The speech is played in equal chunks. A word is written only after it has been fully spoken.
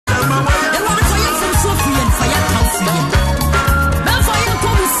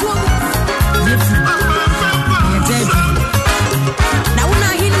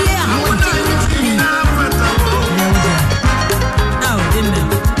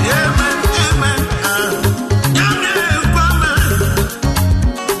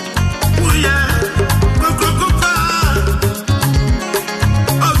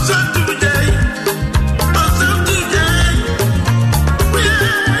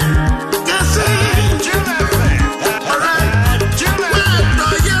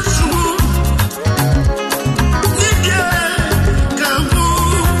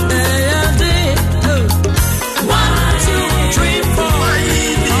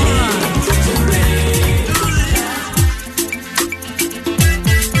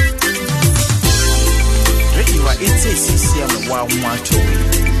to.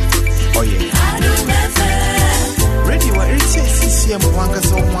 Oh yeah. Radio it's CCM wanga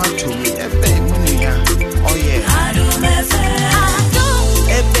so want to. Oh yeah. Adom FM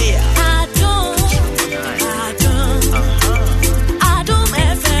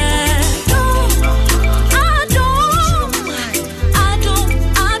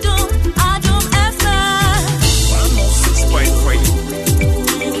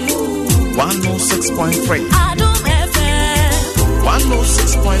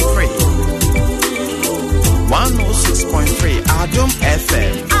 106.3 Adom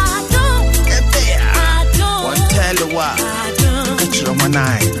FM one tell you what Adom FM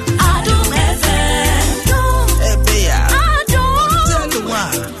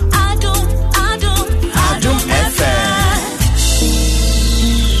Adom FM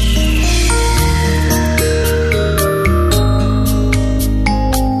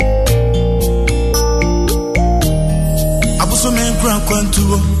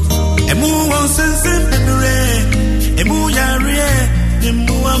Kwantuo emu won sensen bebere emu yare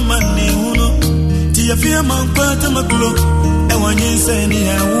emu amane huno ti afia man kwata maklo e wanyinse ni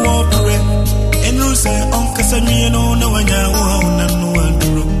awo pere enu se onkasa nwie no na wanya wo na no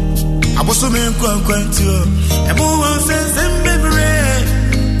aduro aboso men kwantuo emu won sensen bebere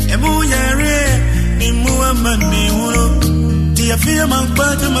emu yare emu amane huno ti afia man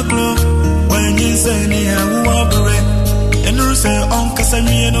kwata maklo wanyinse ni awo pere enu se onkasa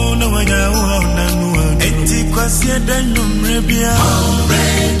nwie no na wanya wo na no enti kwase danyo mrebia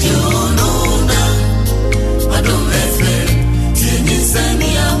radio no na Adom FM Nhyinsen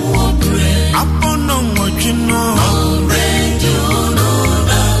ya wo bre apono nwotwino radio no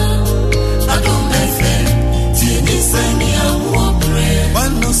na Adom FM Nhyinsen ya wo bre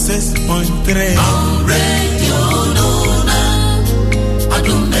 106.3 radio no na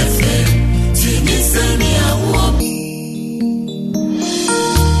Adom FM Nhyinsen ya wo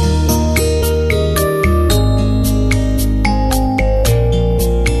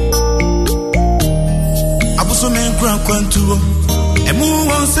Kwantuo emu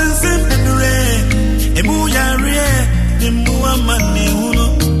won sensen bebere emu yare emu amane huno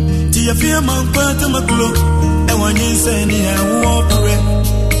ti afia man kwata maklo e wanyinse ni awo pere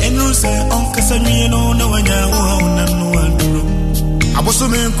enu se onkasa nwie no na wanya wo na no aduro aboso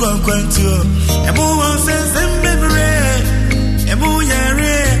men kwantuo emu won sensen bebere emu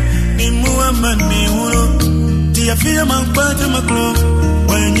yare emu amane huno ti afia man kwata maklo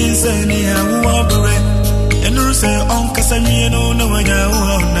wanyinse ni awo pere enu se onkasa nwie no na wanya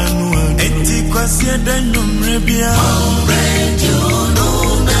wo na no enti kwase danyo mrebia radio no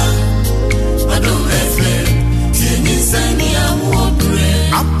na Adom FM Nhyinsen ya wo bre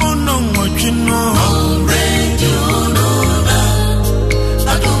apono nwotwino radio no na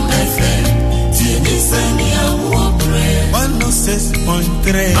Adom FM Nhyinsen ya wo bre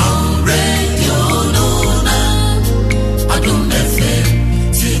 106.3 radio no na Adom FM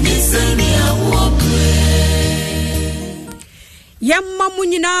Nhyinsen ya wo bre Yamma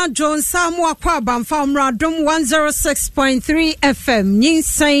munyina John Samu akwa bamfa Adom 106.3 FM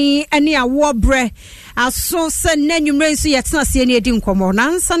Nhyinsen ani awobre aso se nanwumre nso yetena se ani edi nkomo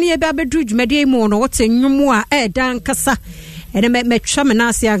na nsa ne be abedru dwumade mu no wote nwumu a dan kasa ene metwa me na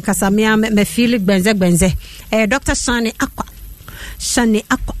ase ankasa me feel gbenze Dr. Shani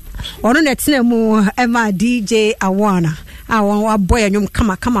akwa ono netena mu ema DJ Awana awon aboy anwum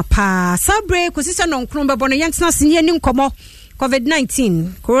kama pa sabre kosisa no nkron bebo no yentena se ani nkomo COVID-19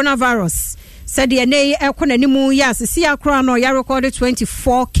 coronavirus said ye nay ekonanimu ya sisi akra no ya recorded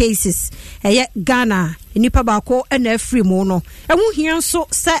 24 cases eye Ghana nipa baako na free mu no ehu hia so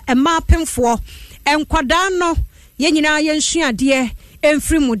se emapemfo enkwada no ye nyina ye nsuade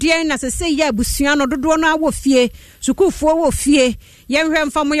emfiri mu de na sese ye abusua no dodo no awo fie sukufuo wo fie ye nhwe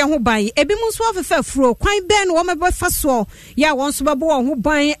mfamo ye ho ban ebi mu so afefa furo kwan ben wo mebe faso ya won so bebo wo ho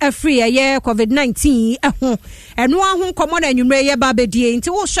ban afri ye COVID-19 eho eno aho komo na anwumre ye ba bedie nti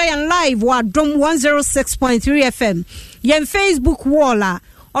wo show yan live wa Adom 106.3 FM ye Facebook wall a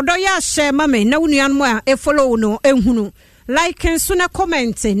odo ya share mame na wunuan mo a e follow no ehunu like nso na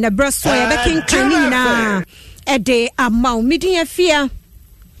comment na breast so ye bekin kan na ede amount midin afia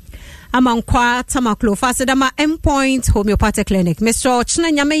amankwa tamaklo fasedama endpoint homeopathic clinic Mr.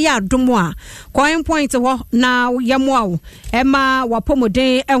 China nyame ya Adom a kwa endpoint ho na yamwa ema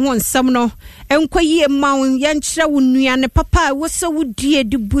wapomoden ehon nsam no enkwayi emaw yankyerɛ wo nuane papa wo se wo die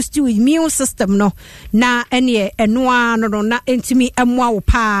de boost your immune system no na ene enoa no na entimi emwa wo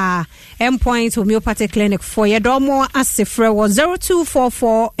pa endpoint homeopathic clinic for yedomo asefre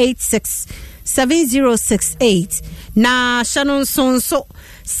 0244867068 na Shannon Sonso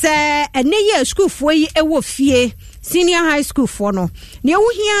se ene ye school fo yi ewo fie senior high school for no ne wo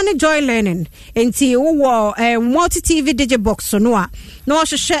hia ne joy learning enti wo multi TV digibox no a no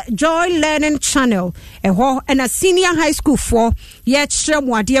hwehwe joy learning channel ho na senior high school for ye kyerɛ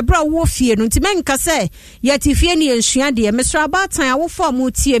mo ade bra wo fie no nti menka sɛ ye ti fie ne ensua de mesra batan a wo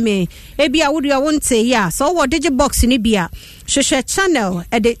form tie me ebia wo de wo nte ya so wo digibox ni bia hwehwe channel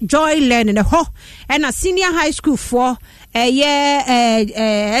de joy learning ho na senior high school for SHS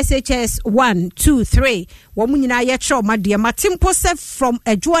 1 2 3 wo mu nyina ye kyerɛ ma de matimpo se from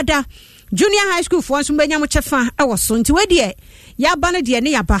Adwoada junior high school for nso benya mo chefa wo so nti we de ya ba ne de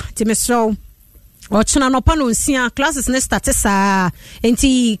ne ya ba ti mesro ochina no pa no nsia classes ne start saa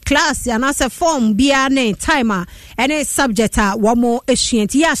enti class anase form bia ne time any subject a wo mo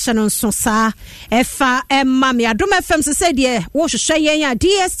ehient ya hye no nso saa efa emma me Adom FM se de wo hwehwe yen ya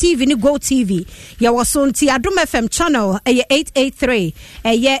DSTV ni Go TV ya wo so nti Adom FM channel 883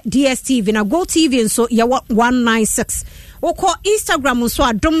 DSTV na Go TV nso ya 196 Oko Instagram nso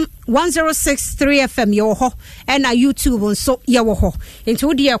Adom 1063 FM yo ho and YouTube nso ye wo ho enti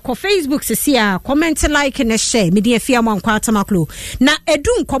wo de ko Facebook se a comment like and share me de afia mo ankwata maklo na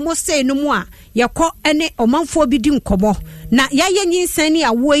edu nkomo sei no mu a ye ko ene omanfo bi di nkomo na ya ye Nhyinsen ni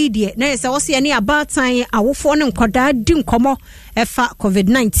Awoo yi de na se wo se ne abatan awofo ne nkoda di nkomo efa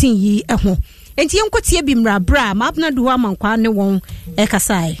COVID-19 yi ho enti yenkotie bi mrabra mabna du ha mankwa ne won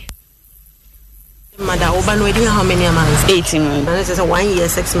ekasai. Mother, Oban wedding how many months? 18 months. And this is 1 year,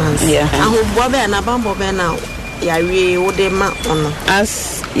 6 months. Yeah. I hope Bobby and Abambo now. Yeah, we would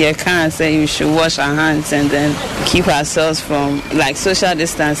as you can say, you should wash our hands and then keep ourselves from like social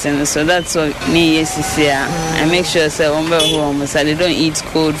distancing. So that's what me is here. I make sure say home so they don't eat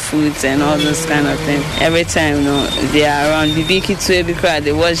cold foods and all those kind of things. Every time you know they are around BBQ because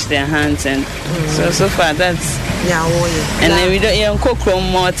they wash their hands and so far that's and then we don't cook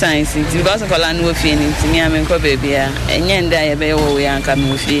more times because of all no feeling to me I'm ko baby and yenda be we am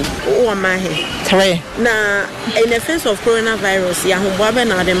come fi oh my three na in the face of coronavirus ya hombo be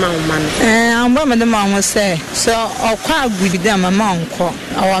na de ma man am ba me de ma ho say so okwa agudi de ma nko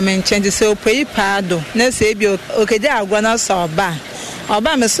awa men change say opei paado na say bi okede agwa na so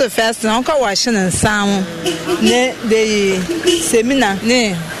oba me so first na nka wash na nsan ne de seminar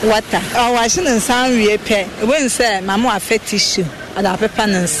ne water wash na nsan wie pe when say mama affect tissue ada pepa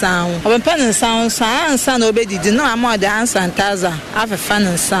na nsan obepa na nsan so na obedidi no ama de sanitizer afefa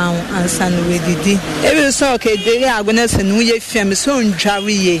na nsan ansa na wedidi ebi so okede agwa na se no ye fiam so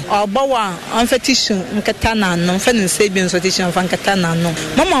ndware ye obawa affect tissue nkata na no fa na nse bi nso tissue fa nkata na no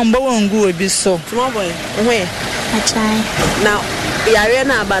mama mbawa ngu obi so small boy we achai now yare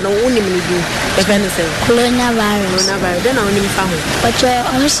na aba no unim ni bi e fa ni say coronavirus then na unim fa ho ocho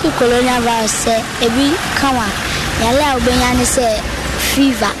onisi coronavirus se ebi kawa yale obenya ni se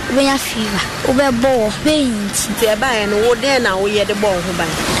fever ubebo beinti te ba e no wo den na wo ye de bo ho ban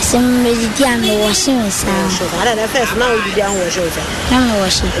sem medidi am wash nsa so ada na first na wo didi an wash nsa na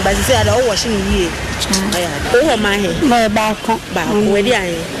wash ba se ada wo wash ni yie aya wo ma he ba ko we di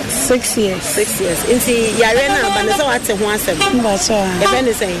an 6 years inti yare na ba na so ate ho asem ba so e fa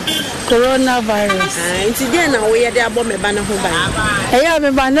ni say coronavirus inti den na wo ye de abo me ba na ho ban eya me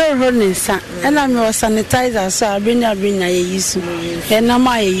ba na ro nsa ena me sanitizer so abinya ye yisu ena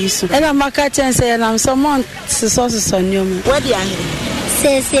ma ye yisu ena maka chense na someone so nyom what di an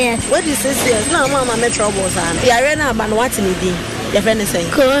 6 years what is 6 years na mama me trouble san yare na ba na what ni di ye fa ni say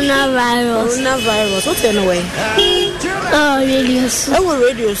coronavirus what you know way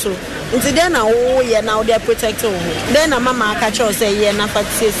radio so inti den na wo ye na wo dey protect wo den na mama aka cho say ye na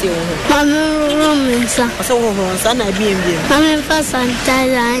fatisi wo mama romensa so wo nsa na bi mama fa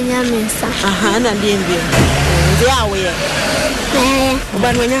sanitizer anya mensa na bi inti awo ye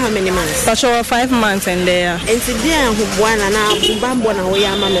Oban when how many months? For 5 months and there. And today who bwana na bambo na we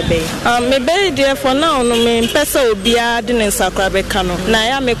ama me be. Me be there for now no me pesa obi a de nsakra be ka no. Na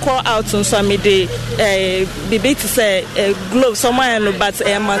ya me call out nso me de bibi to say glove somewhere no but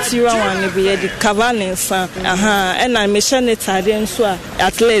material one be the cover nsa. And I me share ne tade nso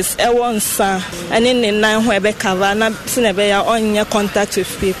at least e won nsa. And in nan ho e be cover na se ne be ya onye contact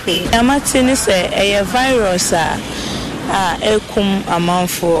with people. Amati ni say a virus ekum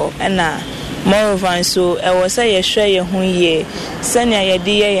amanfo na moreover so e was say ye hwe ye ho ye senia ye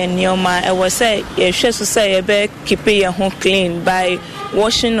de ye nioma e was say ye hwe so say ye be keep ye ho clean by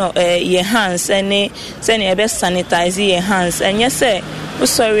washing your hands and senia ye be sanitize your hands and yes say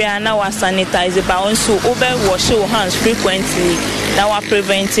sorry na wa sanitize ba onso ube wash your hands frequently na wa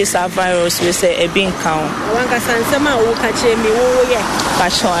prevent this virus we say e bin kan wanka sansema wo ka che mi wo ye pa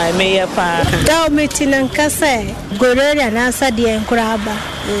cho ai me ye pa da o metinan kase gorere na sa de enkuraba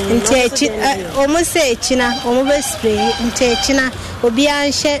nti almost say china almost spray nti china obi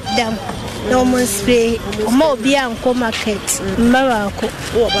anhye dam na almost spray omo obi anko market mbaba ko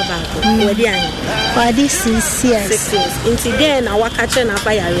wo baba ko wadi an wadi 6 years nti den na wakache na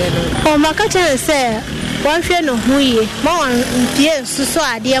fa yare no o makache say wan hwe no huye ma wan mpie suso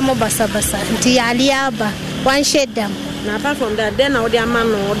ade mo basabasa nti yale aba wan hye dam. Now apart from that, then all the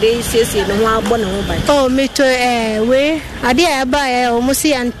man or they say no one born on by. Oh, me to we I did buy almost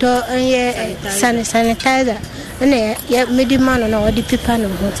anto sanitizer. And yeah, made man on all the people no.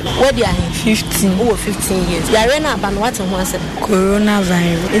 What they are 15 over 15 years. They are about what once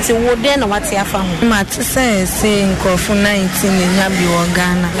coronavirus. It's a word then what you found. Mat saying for 19 in Yabi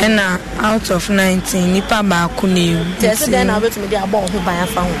Ghana and out of 19 nipa ba kuni. Yes, then I bet me they are born who buy a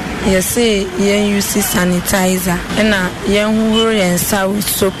phone. Yes, say you use sanitizer and yen who and with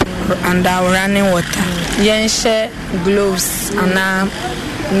soap and our running water. Yen share gloves and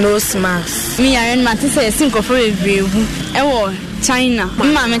nose mask. Me and Matty say single for a view. China.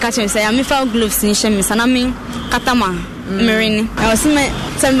 Ma me catch say I me found gloves in chemise and I mean katama marine. I was me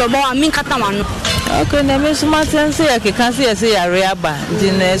sembo I mean katama no. Okay, na me smart say I can see say ariaba.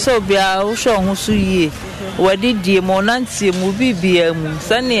 Din so bia wo show ho so yie. Wadi die mo nantie mu bibia mu.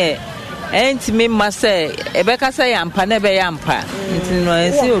 Sane enti me ma say ebeka say yampa na be yampa. Nti no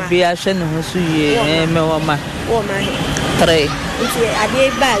ensi obi ahwe ne ho so yie me wo ma. Wo ma 3. Nti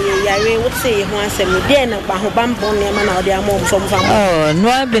ade ba yare wo say ho asem de na ba ho bambon ne ma na ode amom so mfa. Oh, no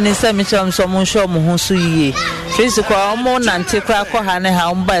I been say me chom so mo show mo ho so yie. Physical omo nante kra ko ha ne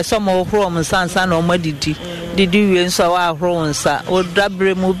ha mba so mo horo mo sansa na omo didi wie nso wa horo nsa o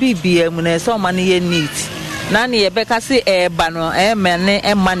dabre mo bibia mu na so ma ne ye neat. Na ne yebeka se eba no mene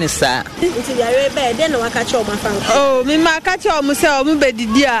emanisa. Nti yare ba de na waka che omo fan. Oh, me ma ka che omo se omo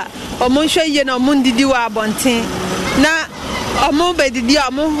bedidi a omo hwe ye na omo ndidi wa abonten. Na omo bedidi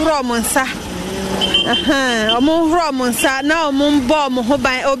omo horo omo nsa. Omo horo omo nsa na omo mbo omo ho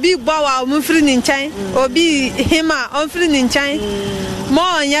ban obi gbo wa omo firi ni nchan obi hima on firi ni nchan mo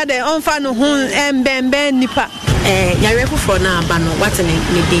onya de on fa no hu embembe nipa yare fufo na aba no what ne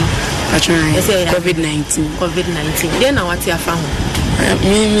dey COVID-19 then na what you found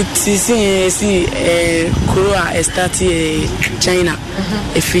me see Korea start China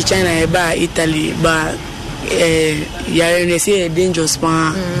if China ba Italy ba yare ne see dangerous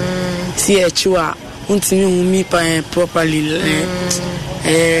pa see chua untimi humi pa properly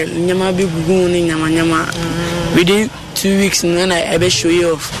nyama bi gugu ni nyama within 2 weeks when I be show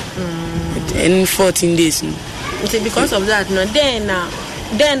you off in 14 days because of that no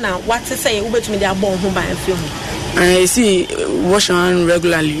then what to say we between their born home by film I see wash your hand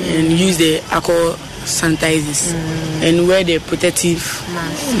regularly and use the alcohol sanitizers and wear the protective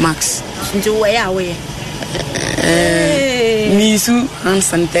masks into where me too hand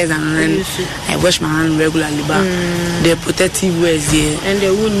sanitizer and I wash my hand regularly but the protective wears there and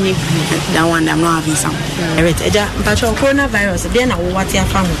they wouldn't need that one I'm not having some but coronavirus then what you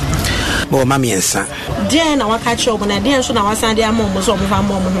found bo mami ensa then na waka che obo na then so na wasan dey amom so omfa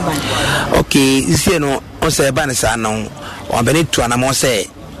amom ho ban okay isi no on say ban sa no on bene tu anamo say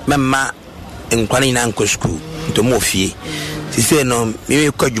memma enkwani na nko school to mo fie isi no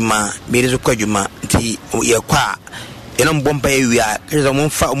me kwadwuma me rezo kwadwuma nti ye kwa eno mbompa ye wia kezo mo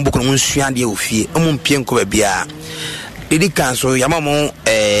mfa mbokoro mo nsua de ofie mo mpie nko ba bia didi kanso yamamo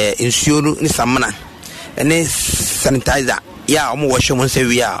nsuo ni samana ene sanitizer ya omo washe mo nse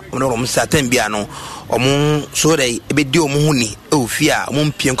wia ono mo satan bia no omo so dai ebedi omo huni e ofie a omo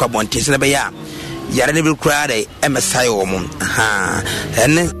mpie nko abonte se na be ya yare ne bi kura dai emesai omo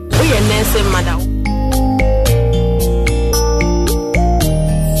ene oye nese madam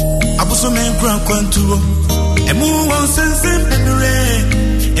abuso men kran kwantuo emu won sensen bebere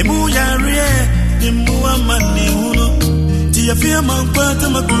emu yare emu amane huno ti afia man kwata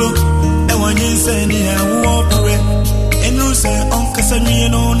makulo e wanyinsen ni awo pere enu se on kasanwie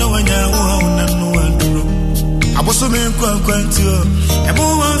no na wanyawo na no anduro abuso men kran kwantuo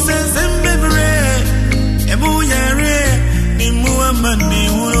emu won sensen bebere emu yare emu amane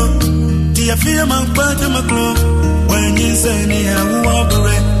huno ti afia man kwata makulo wanyinsen ni awo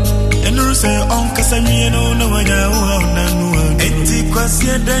pere enu se on kasanwie no na wanyawo na no anduro enti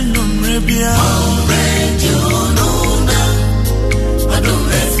kwasie danyo mrebia radio no na Adom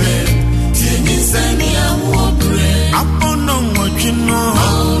FM Nhyinsen ni awo bre apono wotwino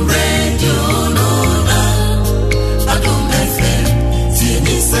radio no na Adom FM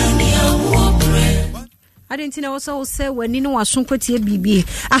Nhyinsen ni awo bre adentina also say when you know asonkotie bibi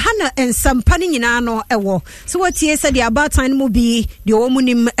aha na ensampa ni nyina no ewo so watie say the about time mo bi the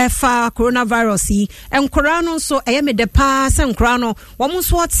omunim efa coronavirus yi enkora no so eyeme de pa se nkora no wo mo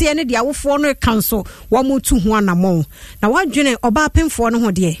so tie ne de awofo no cancel wo mo tu ho anamo na wadwene oba pemfo no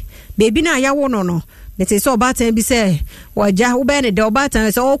ho de baby na ya wo no It is so bad and be say, Waja, Ubene, the Obata,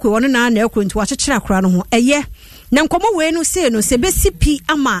 is all cool on an aircraft to watch a track around. A year. Nam come away no say no, se besi pi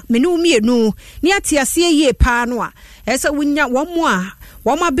ama, menu me no, near tia see ye panwa. As a winya one more,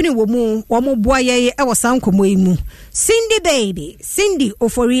 one more bini womu, one more boy, I was uncle mu. Cindy baby, Cindy,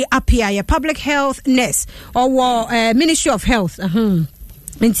 Ofori appear, a public health nurse, or Ministry of Health.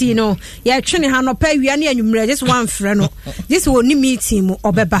 Nti you know ya twene ha no pa wiane anwumre just one frɛ no this will ni meeting mu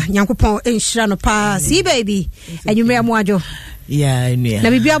obeba Nyankopɔn enhyira no pa see baby anwumre mo adwo yeah nua na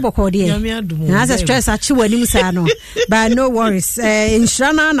bibia bɔkɔ de na as stress achi wani sa no but no worries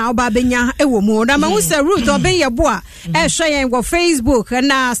enhyira na oba benya ewo mu na ma wo say root oben ye bo a hwɛ yen go Facebook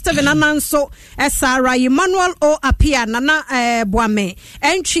na Steven Ananso Sarah Emmanuel O appear na boame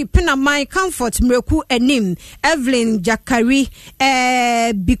entry pina my comfort mreku enim Evelyn Jakari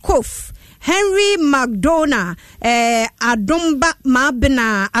Bikof Henry McDonough Adomba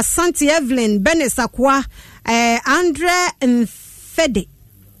Mabena Asante Evelyn Benesakwa Andre Nfede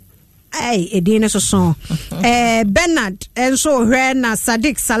edine so so Bernard enso hwe na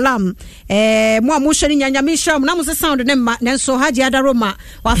Sadiq Salam mo amuhwe ni nyanya misham na mo se sound ne ma nenso Haji Adaroma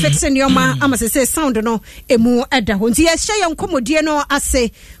wa fixe ne oma amasese sound no emu eda ho nti ye hye nkomodie no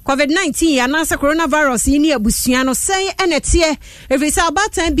ase COVID-19 anasa coronavirus ni abusua no sen enetie efisa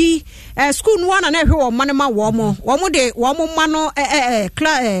abatan bi school no na hwe wo ma ne ma wo mo de wo mo ma no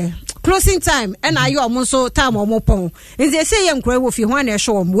closing time and ayo omo so time omo pon nze say ye nkura wo fi ho na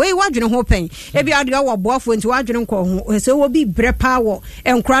ehwe omo we wadwene ho pen e bia de wo boafo nti wadwene nko ho se wo bi bre power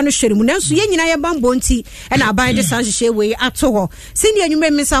nkura no hwere mu nanso ye nyina ye bambo nti e na aban de san hwehwe we ato ho sindi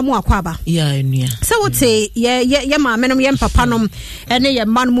anwumre misa mu akwaba ya enua se wote ye ma menom ye papa nom ene ye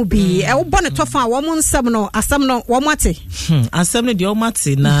man mu bi e wo bone tofa wo mo nsam no asam no wo mate asam no de wo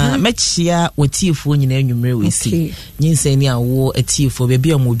mate na mechia wotiefo nyina anwumre we si Nhyinsen ni awo atiefo be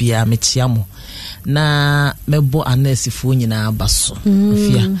bia mo bia mechiamo na mebo anesifo nyina baso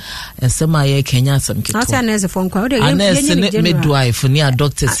fia ensema ye Kenya asam kito asa anesifo nkwa ye midwife ni a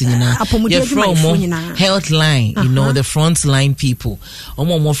doctors nyina ye from health line you know the front line people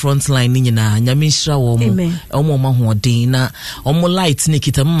omo front line nyina nyamishra wo omo mahoden na omo light ni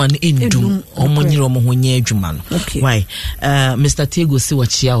kita mama no endum omo nyiro omo ho nya adwuma no why Mr. Tego si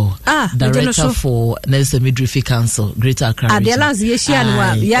wachia o director for Nelson Midwifery Council Greater Accra Adela ziyeshia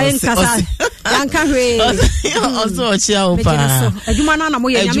nwa ya nkasa yanka hwe also wachia o pa adwuma na mo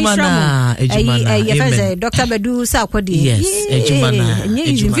ye nyamishra mo Dr. Bedu sa kwadi yes adwuma na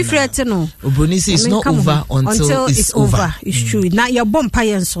Midwifery no obonisi is not over until it's over it's true na your bompa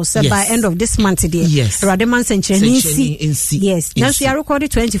yenso say by end of this month there yes Rademan Nhyinsen yes now she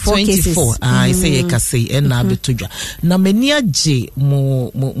recorded 24 cases I say e kase e na betodwa na mani age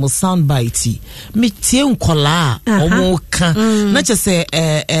mo sound bite me tie nkola omo ka na che say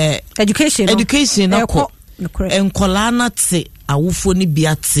education akọ nkola na te awufo ni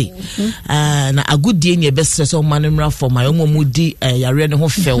biate na agudie ni ebesese o manimra for my omomudi yare ne ho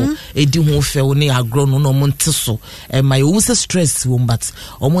few edi ho few ne agro no no monte so my own stress wo but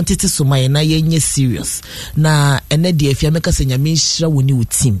o monte so my na yenye serious na ene de afia meka se nyame nhira woni wo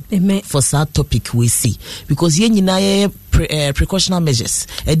team for that topic we see because ye nyina ye precautionary measures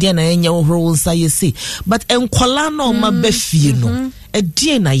edi na yenye wo horo nsa ye see but enkola na o ma bafie no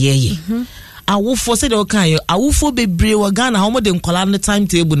edi na ye awufo said okay awufo bebre wa Ghana how mo de nkola no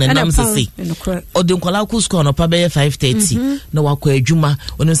timetable na nam se o de nkola ku school no pa be 5:30 na wakọ adwuma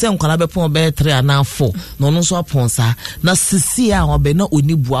onu se nkola be pon be 3 na 4 na onu so apon sa na sisi a obe na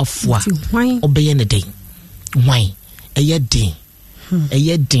onibuafo a obe ne den wan eye den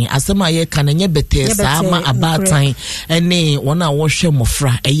eye din asema ye kananye bete sama abatan ene wona wo hwe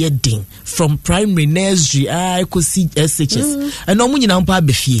mofra eye din from primary nursery kosi SHS eno mu nyina mpa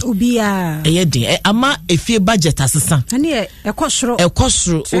abefie obia eye din ama efie budget asesa ane ekosoro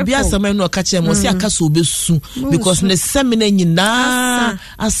obi asema no ka che mo si aka so obesu because ne semina nyina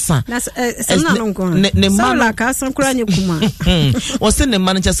asa ne mala ka san kura nye kuma o se ne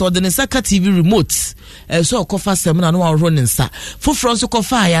manager so de ne saka TV remote so okofa semina no wa ro ne nsa fufuro so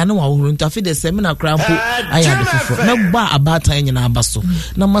kofa ya na wa huru nto afi de seminar krampo aya de fufuro na ba abatan nyina abaso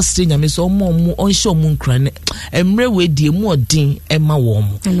na mastre nyame so omo onhye omo nkra ne emre we die mu odin ema wo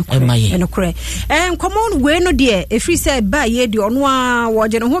mo ema ye enokre common we no de efri say ba ye de ono a wo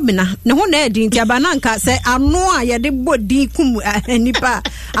je ne ho bina ne ho na edi nti aba na nka say ano a ye de bodi kum nipa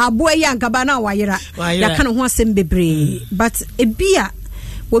abo ya nka ba na wayera ya kan ho asem bebre but ebia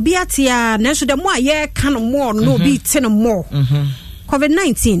obi atia na so de mo aye kan mo no obi tin mo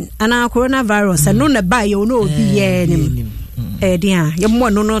COVID-19 ana coronavirus no na ba ye no obi ye nim dia ye mo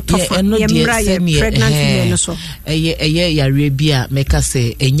no tofa ye mra ye pregnancy no so eye yare bia meka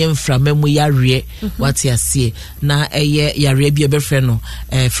se enye mframamu yare what ya see na eye yare bia be frɛ no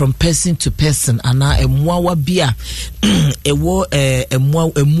from person to person ana emwa bia ewo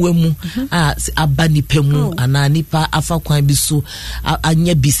emuamu aba nipa mu ana nipa afa kwan bi so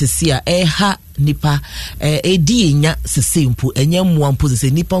anya bisesi a ha nipa edi enya sese mpo enye mmoa mpo sese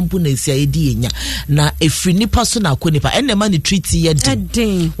nipa mpo na esia edi enya na efri nipa so na akonipa enema ni treat ye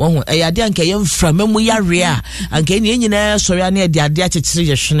din wo eyade anka ye mframamu yare a anka ni nyina sori ana de ade akekere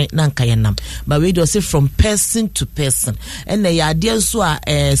ye hwene na anka ye nam but we do say from person to person ena yade so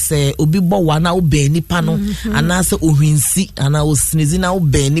a se obi bo wa na obe nipa no ana se ohwinsi ana osinizi na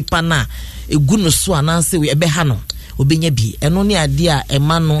obe nipa na egu no so ana se we ebe ha no obenya bi eno ne ade a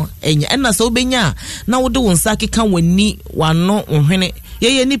ema no enya ena se obenya na wode wonsa keka wani wano ohwene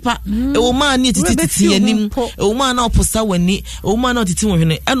ye nipa ewo ma ni tititi yanim ewo ma na oposa wani ewo ma na titi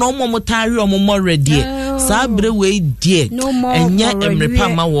wohwene ena omo motare omo moredi saa bre we die enya emrepa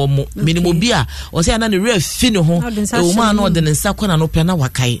ma wo mo minimo bi a o se ana ne re fi ne ho ewo ma na ode ne nsa kona no pe na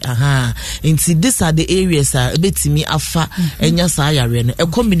wakai nti these are the areas betimi afa enya saa yare no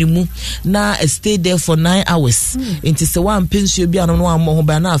ekọ minimu na stay there for 9 hours nti se wan pensuo bi ano no ammo ho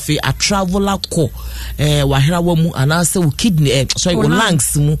ba na afi a traveler ko wahera wa mu ana se wo kidney sorry wo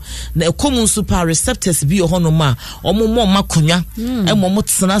lungs mu na ekomu super receptors bi ohono ma omo makonya mo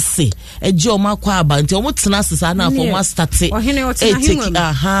tena se eje o makwa aba nti omo tena se sa na afo mo start take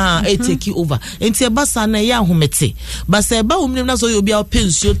over nti e basa na ya ahomete basa e ba omnim na so yo bia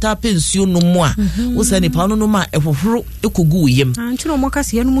pensuo no mu a wo se ni pa no ma ehwohoro ekogu yem nti no mo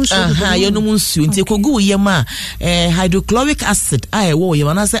kase ye no mu nsuo ye no mu nsuo nti ekogu yem a hydrochloric acid wo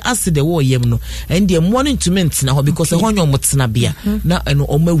yem na say acid wo yem no and the morning to mint na ho because ho nyo motena bia na eno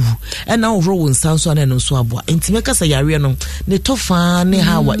omawu ena ohro won sanso na eno so aboa ntime kasa yare no ne tofa ne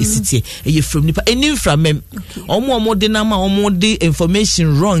hawa isitie eye from nipa eni mframem omo de na ma omo de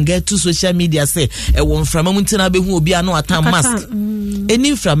information wrong get to social media say e won mframem ntina behu obi ano atam mask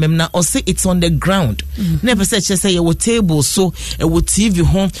eni mframem na o say it's on the ground na pese che say e wo table so e wo TV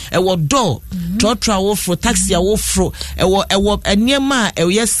ho e wo door trotra wo fro taxi wo fro e wo eniema e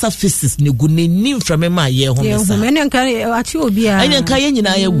ye surfaces ne gu ne nim mframem a ye ho mesa ene nka ati obi a ene nka ye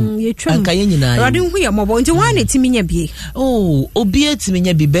nyina ye wu nka ye nyina ye rade hu ye mobo nti wan na timinya bie obi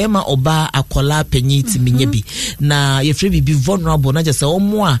atiminya bi be ma oba akola panyi timinya bi na ye frɛ bi vulnerable na je se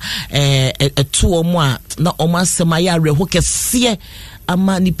omo a eto omo a na omo asema ya reho kese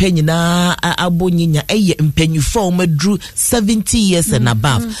ama ni penyina abonyinya eye mpanyufo madru 70 years and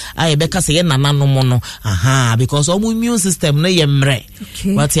above aye beka se ye nananom no because omo immune system no ye mre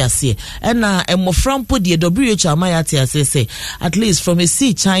what you see na emoframpo de WHO amaya tia say at least from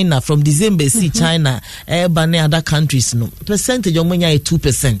China from December China ban other countries no percentage omonya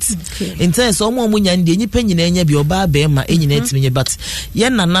 2% in terms omo omonya ndi enyi penyina enya bi oba ba ma enyina etimenye but ye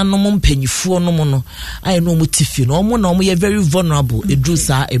nananom mpanyufo no mo no aye no omo tifi no omo na omo ye very vulnerable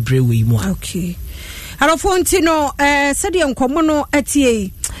drusa ebrewe mu okay arofo no sede nkomo no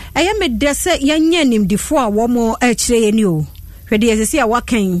atie eye medese yanya nimdifo a wo mo akire ye ni o hwede yesesi a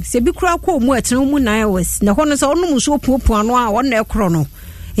wakan se bi kura kwa mu atena mu 9 hours na hono se onum so puopu ano a won na ekro no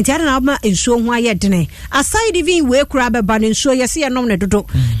nti ara na ma ensuo ho aye dene aside even we kura beba ne ensuo yese ye nom ne dodo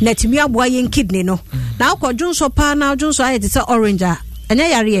na timi aboa ye kidney no na akwadwonso pa na adwonso aye te orange a anya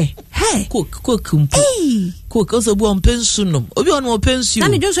yare cook mpo cook also bu on pensu no obi on pensu na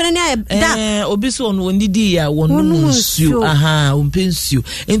ne jonso ne da obi so on wondidi ya wonu nsu on pensu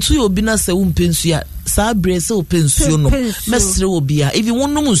entu obi na se won pensu ya saa brese o pensu no mesre obi a even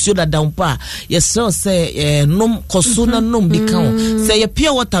wonu nsu da dampa yesre se nom koso na nom bi kan se ye pure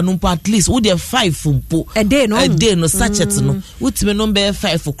water no at least wo dey 5 mpo a day no sachet no wutime no be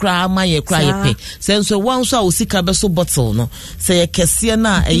 5 kra ma ye kra ye pe se nso wan so a osika be so bottle no se ye kese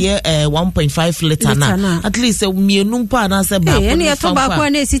na eye 1.5 liter na at least mienu pa na se ba ene ye to ba kwa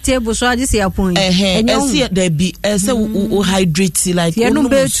na esi table so age se yapon esi there be se o hydrate like no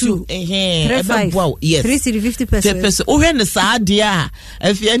be 2 ebe bua wow yes 350 pesos o hwe ne saa de a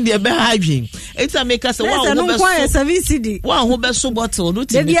afie ndie be ha adwen eta make us wow ho be so 7 cedi wow ho be so bottle no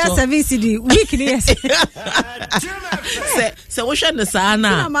ti be 7 cedi week ni yes se wo hwe ne saa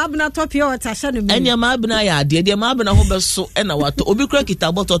na ma abna top your water hye ne enya ma abna ya de ma abna ho be so na wato obi kura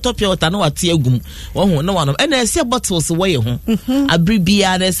kita bottle top your water na wate agum wo ho na wanom na ese bottles wo ye ho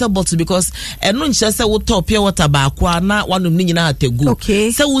abribia na ese bottle because eno nche se wo top your water ba kwa na wanom ni nyina ategu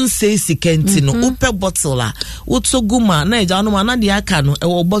se wo nse sikenti no upe bottle la wo toguma na eja no na de aka no e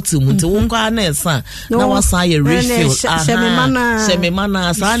wo bottle mu nti wo kwa na esa na wasa ye refill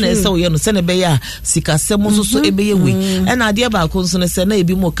sememana sa na esa wo ye no se ne be ya sikasem so ebe ye we na ade ba ko nso ne se na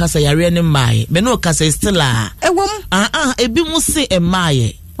ebi mo kasa yare ne mai me no kasa still a ewom ebi mo se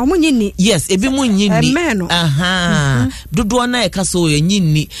emaye omunyini yes ebi mu nyini dodo na e kasa o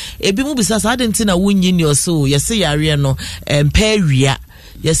nyini ebi mu bisa sa adenti na wo nyini o so yese yare no empawia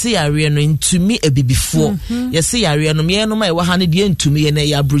yesi yare no ntumi ebibifo yesi yare no me no ma e wa ha ne de ntumi ye na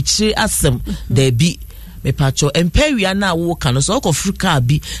ya bruchi asem da bi me pacho empawia na wo ka no so Africa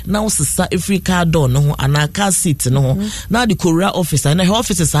bi na wo sesa Africa door no ho anaka seat no ho na the Korea officer na he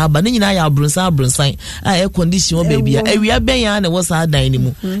offices aba ne nyina ya abrunsan a air condition o baby awia ben ya na wo sa dan ni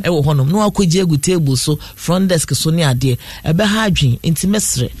mu e wo honom no akogye egu table so front desk so ne ade e be ha adwen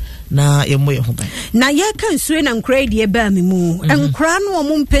intimesre na yemo ye ho ban na ye kan sue na nkra die ba me mu nkra no o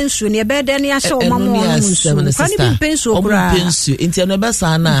mu pensu ne be de ne ahye o mama o mu su kan bi pensu o kra pensu inti no be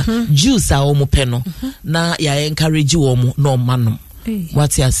sa na juice a o mu pe no na ya encourage wo mu no manom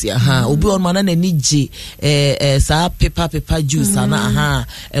wati asia obi on mana na nije sa paper juice na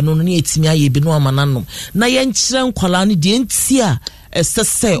eno no ne etimi aye bi no amananom na ye nkyere nkwala no de ntia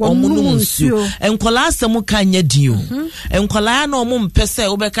esese omunum nsuo enkwala asem ka nya dio enkwala na omum pese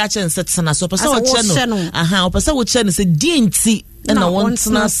obeka che nsetena so pese wo che no opese wo che no se di nti na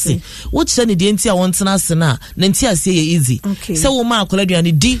wontena se wo che ne di nti a wontena se na nti ase ye easy se wo ma akola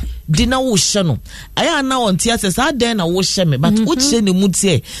duane di na wo hye no aya na wonti ase sa den na wo hye me but wo che ne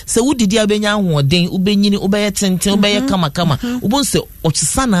mutie se wo didi abenya ahoden ubenyini ubeye tenten ubeye kama ubonse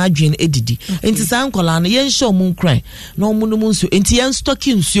ochisa na adwen edidi enti sa nkwala no ye nhye omun kran na omunum nsuo enti ye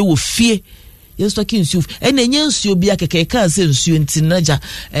stocking nsuo wo fie yestoki nsuo ena enye nsuo bia kekeka se nsuo ntinaja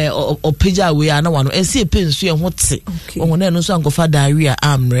opeja we ana wano ense pe nsuo ho te ohona eno so ankofa diarrhea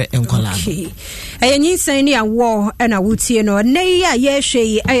amre enkola Nhyinsen ni awo ena wutie no ne ya ye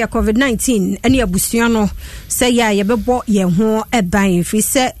hwe aya covid-19 ene abusua no se ya ye bebo ye ho eban fi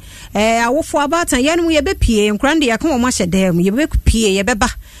se awofo abatan ye no ye bepie nkrande ya kan o ma hyedam ye bepie ye beba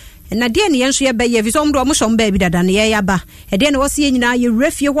na de ne yenso ye beye vi so mdo mo shom ba bi dada ne ye yaba e de ne wo se ye nyina ye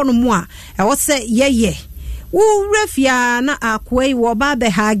refie hono mu a e wo se ye wo refia na akwai wo ba be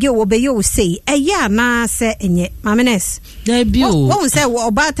hage wo be yo sei eya na se enye mamenes na bi o wo se wo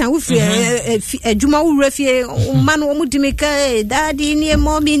ba tan wo fi adwuma wo refie ma no wo dimika daddy ni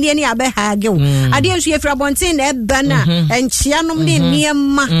mommy ni ni abe hage wo ade enso ye fra bonten na eba na enchia nom ne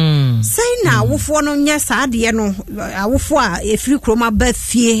niema sei na wofo no nya sa ade no awofo a efri kroma ba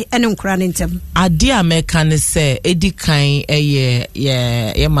fie ene nkura ne ntem ade ameka ne se edikan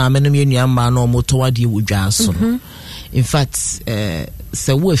ye ma menom ye nuamba no moto ade wodwa so in fact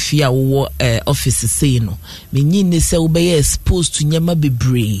se wo afia wo office say no menyi ne se wo be exposed to nyama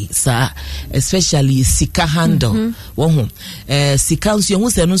bebre sa especially sika handle wo ho sika nso hu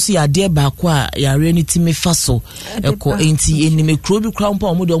se no so ya de ba kwa ya re ni timi fa so eko enti enime kro bi kra mpa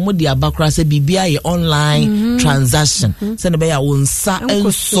omo de abakra se bibia ye online transaction se ne be ya wo nsa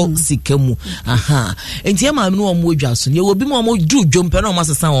enso sika mu enti e ma me no omo dwa so ye wo bi mo omo du dwompe na omo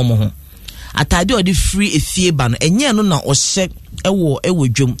asesa omo ho atade odi free efie ba no enye no na ohye ewo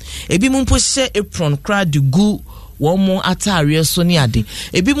dwom ebi mu mpo hye apron kra de gu wo mo atare so ne ade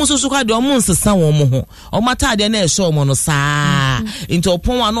ebi mu so kwa de omo nsesa wo mo ho omo atade na ehye omo no saa into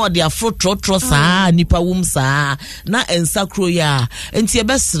opon wa no de afro trotro saa nipa wum saa na ensakro ya enti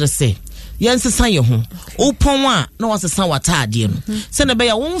ebesrese yensesa ye ho opon a na wasesa watade no se ne be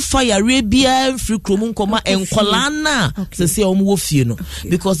ya wonfa yare bia free krom nkoma enkola na se omo wo fie no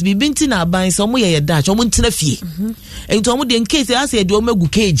because bibinti na aban se omo ye daach omo ntina fie enti omo de nkese ase de omo gu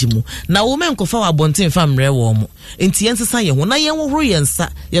cage mu na wo men kofa wa bonten fa mre wo omo enti yensesa ye ho na ye wohoro yensa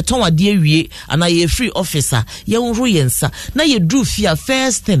ye ton ade awie ana ye free officer ye wohoro yensa na ye dru fie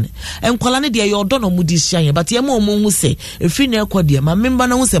first thing enkola ne de ye odo no mu di hia ye but ye ma omo hu se efri na ekode ma memba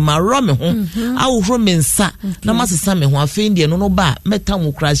na hu se ma ro me ho awhoro mensa na masesa me ho afendi no ba meta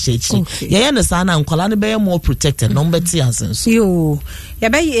mu kra hyechi ye ne sa na nkwala ne be more protected no mbeti asenso yo ye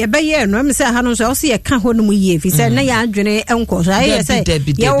be no me say ha no so ye ka ho no mu ye fi say na ya adwene enko so ye say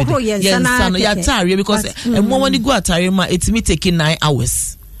ye wo ye sana ya tare because mo wani go atare ma etimi take 9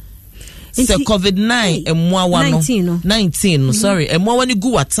 hours se COVID-9 emwa no 19 sorry emwa wani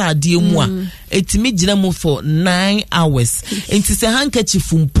gu watade mu a etimi gina mu for 9 hours enti se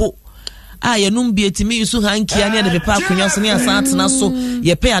handkerchief mpo yenum bi etimi yusu hankia ne de pepa akonya so ne asan atena so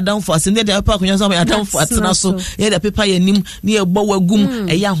ye pay Adom for asem de pepa akonya so Adom for atena so ye de pepa yanim ne ye bɔ wagum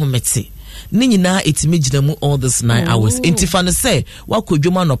eya homete ni nyina etimi gina mu all this 9 hours enti fa no say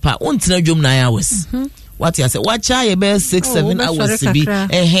wakodwuma no pa ontena dwom 9 hours what you say wacha ye be 6-7 hours bi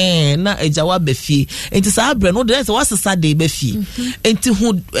na ejawa be fie enti sa abre no de say wasesa de be fie enti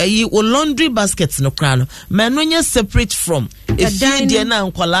hu wo laundry baskets no kra no man no nya separate from efie de na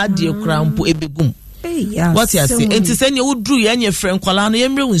nkwala de kra mpo ebegum what you say enti say ne wodru ye nya frɛ nkwala no ye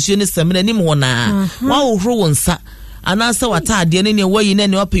mre wonsuo ne sem na nim wona wa wohro wonsa anasa watade ne ne wayi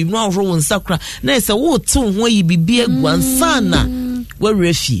ne wapi no wohro wonsa kra na say wo to ho yi bibia guansa na we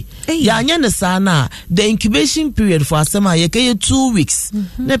refi ya anya ne sana the incubation period for asema ye kay 2 weeks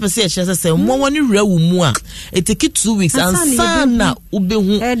na pese ye chese se mo woni rewu mu a it take 2 weeks and sana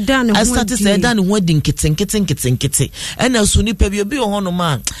ubehu I started say dan ho di nkete ena so ni pa bi obi ho no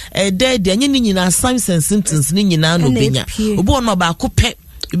ma de anya ni nyina signs symptoms ni nyina no benya obi ono ba ko pe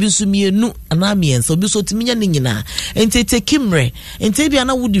ebisu mienu anamienso obiso timinya ne nyina enti kimre enti bia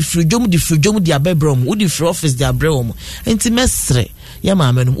na wudi frujom di abebrom wudi free office di abrewom enti mesre ya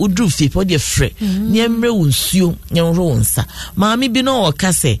maame no udru fi po de frɛ nyemre wonsuo nyemro wonsa maame bi no o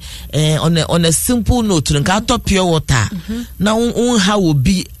kase on a simple note nka top pure water na un ha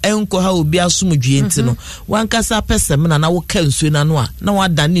obi enko ha obi asomdwe enti no wankasa pesem na wo ka nsuo na no a na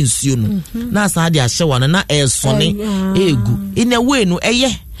wada ne nsuo no na asa de ahye wana na esone egu in a way no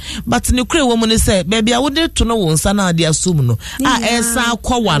eye but ne kure wo mu ne say baby a wo de to no wonsa na ade asum no esa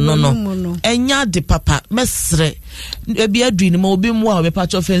akwa no enya de papa mesre ebi adu ni ma obi mu a me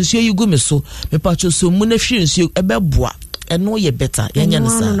pacho fensuo yi gu me so me pacho so mu na hwe nsuo ebeboa eno ye better yenya ne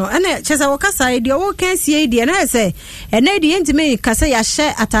sa no ene chesa wo kasa ide wo kan sie ide na say ene ide ntime kasa ya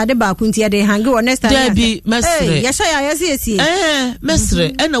hye atade ba ku ntia de hangi wo next time debi mesre ya hye ya sie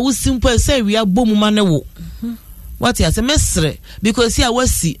mesre ena wo simple say we abom ma ne wo what you say mesre because here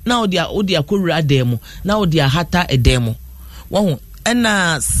wasi now they akowura demo now they hata edemo wo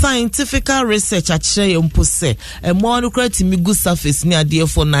na scientific research actually mpo say e mo no create mi good surface ni ade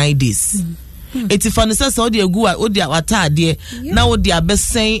for 9 days eti fanisa so de egu odi atade na odi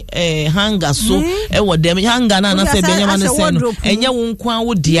abesen hanga so e wo dem hanga na say benyama no say no enye wo nkwa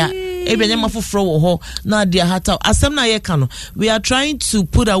wo dia e benyama foforo wo ho na dia hata asem na ye ka no we are trying to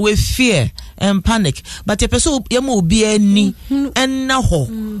put away fear and panic but the person yema obi ani enna ho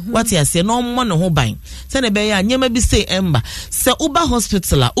what you say no mo no ho ban say na be ya nyema bi say emba say uba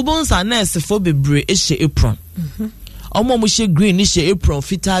hospital uba nsa nurse for bebre e hye apron omo mo hye green ni hye apron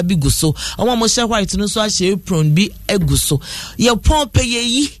fita bi guso omo mo hye white no so hye apron bi eguso ye pon pe ye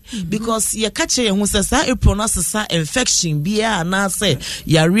yi because ye catch ye ho say sa apron asesa infection bia na say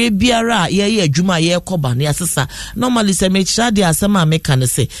yare biara ye adwuma ye koba na asesa normally say me chira de asema me kan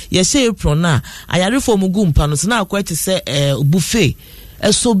say ye hye apron na ayare fo mu gu mpa no na akwati say buffet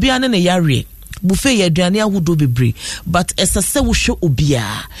eso bia ne yare buffet ye aduane ahodo bebre but esese wo hwe obia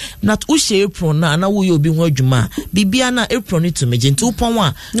not wo hye apron na wo ye obi ho adwuma bibia na apron to meje nti upon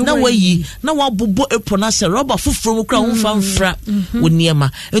wa na wayi na wabobo apron na hye rubber foforo mu kra wo mfamfra wo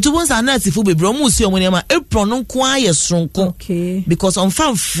niema etu bon sa na asifo bebre o mu si o mo niema apron no nko aye soronko because on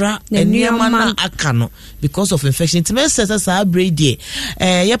famfra niema na aka no because of infection nti me sese sa brady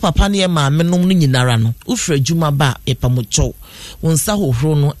ye papa na ye ma menom no nyinara no wo fra adwuma ba e pamocho won sa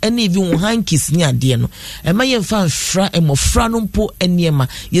hohoro no ene even won hankis ni ade no ema ye mfa mfra emofra no mpo eniema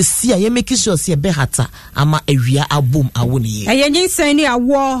ye si a ye make sure se be hata ama awia abom awoni ye Nhyinsen ni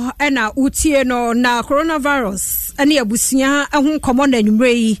awo na utie no na coronavirus ene abusia ehun komo na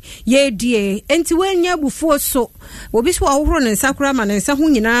nwumre yi ye die enti wanya bufuo so obi so ahohoro ne nsakura ma ne nsa hu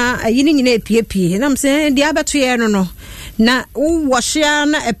nyina ayi ni nyina epiepie na mse de abeto ye no na wohya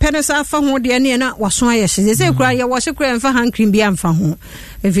na epenesa afa ho de ne na waso aye hye se kura ye wohye kura mfa hand cream bia mfa ho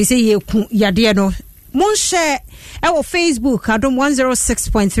efise ye ku yade no monhye ewo Facebook Adom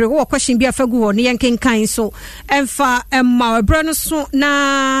 106.3 wo question bia fagu ho ne yenkenkan so emfa emma ebra no so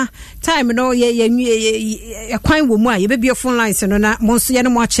na time no ye kwan wo mu a ye be phone lines no na monso ye no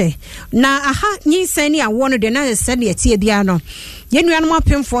mo ache na aha Nhyinsen ni awo no de na se ne tie bia no yenuanom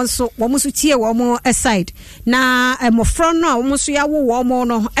apemfo nso wo muso tie wo mo aside na mofro no a wo muso ya wo mo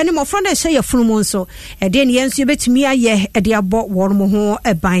no ene mofro na hye ye funu mo nso de ne yenso betumi aye de abo wo mo ho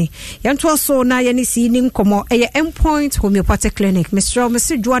eban yento so na ye ne si ni nkomo eye endpoint homeopathic clinic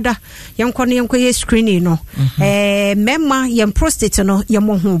Mr. Juada yenko ne yenko ye screening no mema ye prostate no ye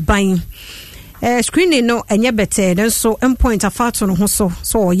mo ho ban screening no enye better then so endpoint afato no ho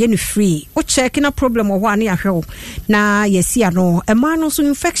so ye no free o check na problem o ho ane ahwe na yesi ano e ma no so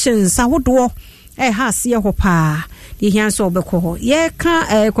infections awodo has ye ho pa ye hian so obekọ ye ka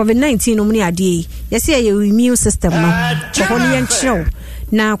covid-19 no muni ade yesi ye immune system no ho ne yen chiro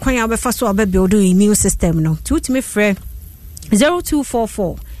na kwan ya obefa so obebuild immune system no tutimi frɛ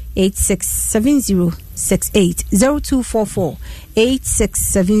 0244 867068 0244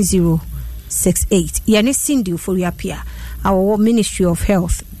 867068 yani Cindy for Yapia our Ministry of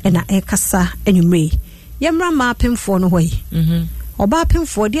Health and ekasa enumre yemra ma pemfo no hoyi oba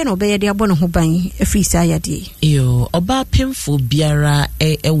pemfo de na obeye de abono ho ban afiri sa yade yo oba pemfo biara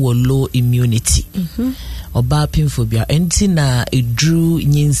wo low immunity oba pemfo biara enti na edru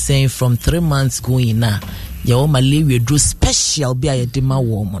Nhyinsen from 3 months going na ya malaria drew special be ayedema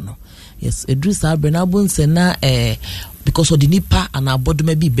wo mo no yes edru sa brenabunse na because of the nipa and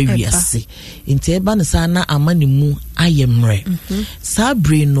abodoma bi bewiase enti eba ne sa na amane mu ayemre sa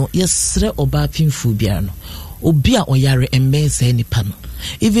bre no yesre oba pemfo biara no obi a oyare embense nipa no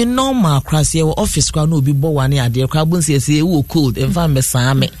even normal class ye office kwa no obi bo wane ade kwa bonse yesi e wo cold emfa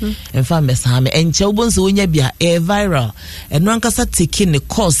mesame enche obonse onya bia viral eno ankasa take ne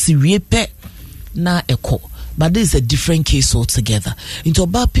course wie pe na eko. But this is a different case altogether. Into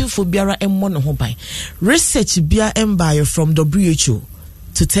about people biara emmo no ho ban. Research bia embayo from WHO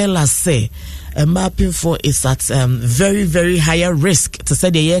to tell us say mapping for is at very very higher risk to say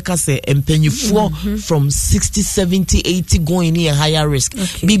the year ka say empenyufo from 60 70 80 going in higher risk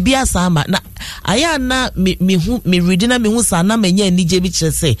bibia sama na aya na me reading na me hu sa na menya anije bi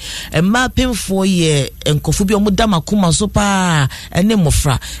kire say mapping for ye enkofo bi omo dama kuma so pa ene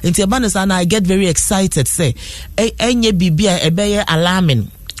mofra enti eba ne sa na I get very excited say enye bibia ebeye alarming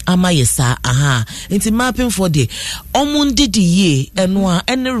ama yesa into mapping for the omundi di ye enwa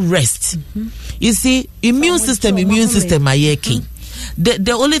any rest you see immune system ayeki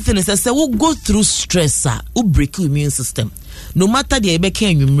the only thing is say we go through stress we break immune system no matter the ebeke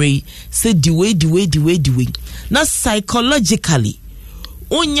anwumre say the way now psychologically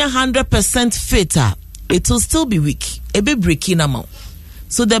onya 100% fit it will still be weak e be breaking amount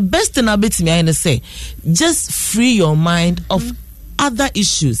so the best thing about me I say just free your mind of other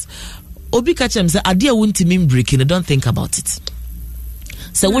issues. Obi kachem say ade a wontimi breaking, don't think about it.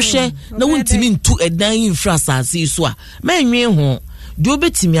 So we share na wontimi to a dying infrastructure so a menwe ho do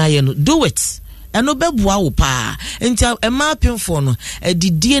betimi aye no do it. Eno beboa wo pa enti e ma pemfo no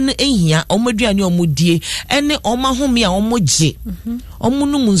edidie no ehia omoduane omodie ene omahome a omoje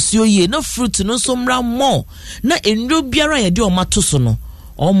omuno munsuo ye na fruit no so mra mo na enro biara ye de omato so no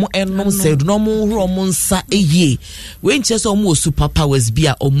omo enom said no mo hro omo nsa ehie we nche so omo superpowers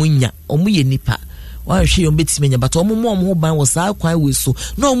bia omunya omo ye nipa wa hwe yo betime nya but omo mo ho ban wo sa kwan we so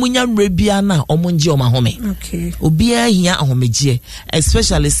na omunya mre bia na omo nje omo ahome okay obi ahia ahomeje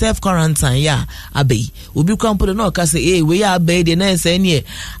especially self quarantine ya abei obi kwan put no ka say we ya abei de na say ne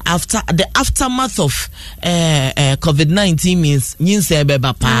after the aftermath of COVID-19 means Nhyinsen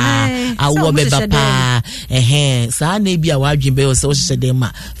beba pa awo beba pa sa na bia wa adwen be so hye dem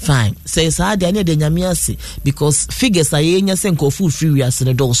ma fine say sa de na de nyame ase because figures ayenya say nkofu free we ase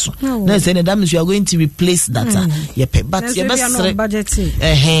ne do so na say ne that you are going to replace that but your best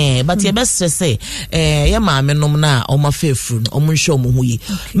but your best say ya ma menom na o ma fefru no o mo nhwe o mo hu yi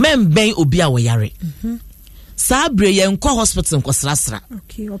memben obi a wo yare sabre ye nko hospital nko srasra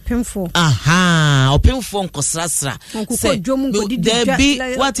okay opemfo opemfo nko srasra say there be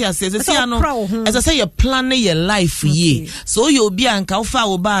what you say as I say you plan your life ye so you obi anka wo fa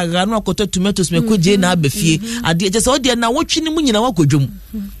wo ba ga no akoto tomatoes me ko je na abafie ade je say o de na wotwe ni mu nyina wakodwom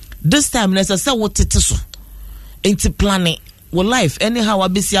this time let's say what it is into planning well life anyhow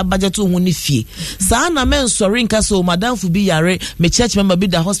abisi budget to huni fie sa na men sorry nka so madam fu bi yare me church member bi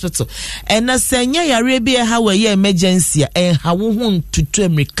da hospital and na senya yare bi e ha we emergency en ha wo hu tutu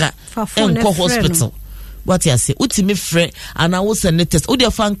america enko hospital what you say utimi frɛ ana wo send test wo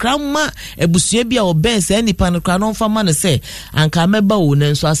de fa nkrama ebusua bi a oben se nipa no kra no fa ma ne se anka meba wo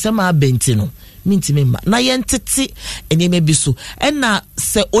ne nso asɛm abenti no mintimi ma na yentete eneme bi so na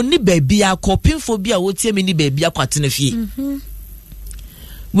se oni baabi akopinfo bi a wotie me ni baabi akwate na fie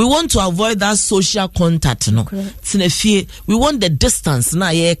we want to avoid that social contact no tena fie we want the distance na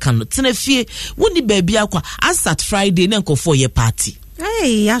ye kan no tena fie woni baabi akwa asat friday na nkofo ye party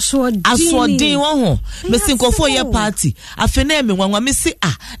hey aswodin wo ho me sin nkofo ye party afena me nwanwa me si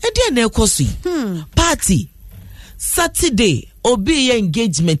e de na ekoso party Saturday obi ye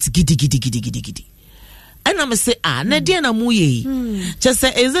engagement gidi and I'm say na dia na mu ye just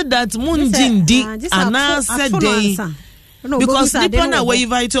say is it that munjindi ana said day because nipa na we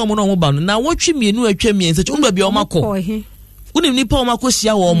invite omo no ba no na wotwe mienu atwa mien se chumba bi omakọ unim nipa omakọ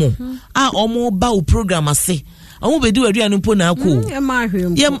hia wo omo omo ba o program ase omo bedi wadu anu po na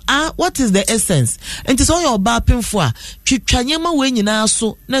akọ what is the essence and it is all your ba pemfo a twitwanye ma we nyina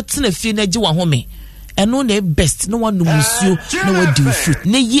so na tena fie na gi wa home eno na best no one numusuo na wadi fruit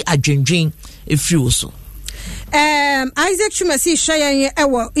na yi adwendwen efiri wo so. Isaac Chumasi Shayan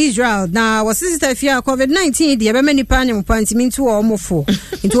ewo Israel na wasista fia COVID-19 de be mani pa nyam pantimi ntu o mofo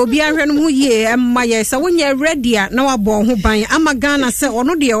nti obi ahwe no hu ye emma ye sa wonya ready na wabo ho ban ama Ghana se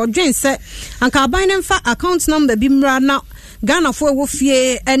ono de odwen se anka ban ne mfa account number bi mra na Ghana fo wo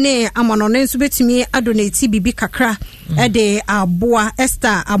fie ene amanone nso betimi adonate bibi kakra de aboa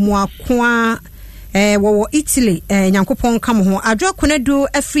Esther amoakoa wo Italy nyankopon kam ho adwo konedu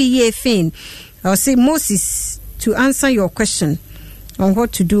afri ye fin I say Moses to answer your question on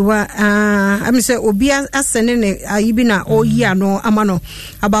what to do. I'm say Obia asene ayibina o year no amano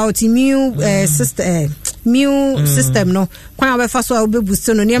about immune system no. Kwan abefa so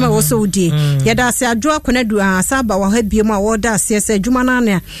obebusto no niam wo so di. Yeda se adwo akonedu asaba wa ha biemu a woda se adwuma na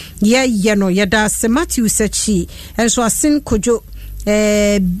na ye no yeda se Matthew sechi enso asin kojo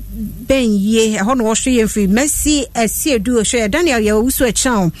ben ye hono wo hwe yemfri Messi esi edu hwe Daniel ya wusu a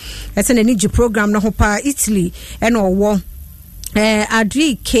channel ese na niji program no ho pa Italy eno wo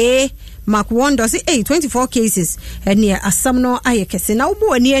Adri K Mark Wonder say 24 cases ene asam no ayekese na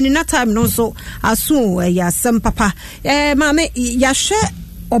wo ani na time no so aso ya asam papa maame ya hwe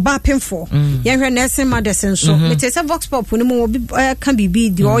oba pemfo ye hwe nursing medicine so metese vox pop no mo kan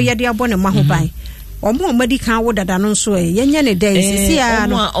bibi di o ye de abone ma ho ban omo medical wo dada no so yenye ne dey sisi ya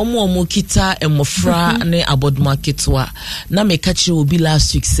no omo kita emofra ne abodma kitwa na me kachi obi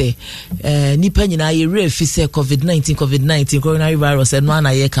last week say nipa nyina ye refi say covid-19 coronavirus no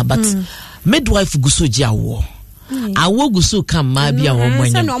na ye ka but midwife guso giawo awo guso kam ma bia wo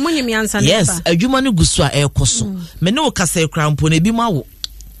monyam yes adwuma no guso a ekoso me ne o kasa krampo na bi mawo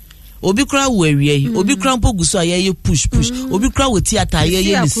obi kra wo awie obi krampo guso a ye push obi kra wo theater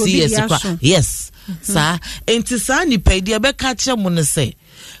ye ni CS kwa yes sa enti sa ni pedi be ka kire mo ne se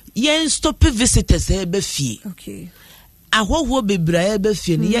yen stop visitors e be fie okay ahoho bebra e be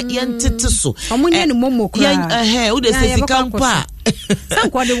fie ni yen tete so omunye ni momo kra o de se sikampa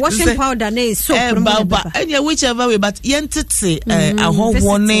sanko the washing powder na soap any whichever way but yen tete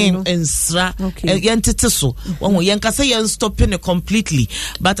ahoho ne ensra yen tete so won yen kase yen stopping completely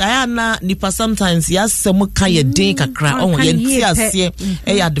but ayana nipa sometimes yasem ka ye den kakra on yen ti ase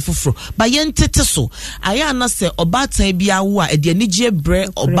e ya de foforo but yen tete so ayana se obatan bia wo a de anigye bre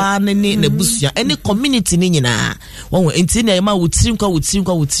oba ne na busua any community ni nyina won enti na ma wotiri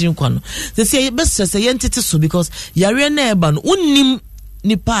nkwa no se best say yen tete so because yare na eba no nim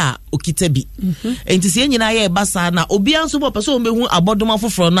nipa okita bi enti se nyina ye basa na obi anso bo pese o mehu abodoma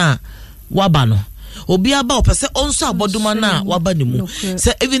foforo na waba no obi aba opese onso abodoma na waba ne mu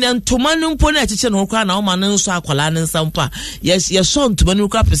se even ntoma no mpo na echiche no kra na o ma no nso akwala ne nsampa ye so ntoma no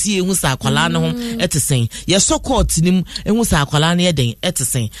kra pese ye hu sa akwala ne ho etesen ye so court nim ehu sa akwala ne yeden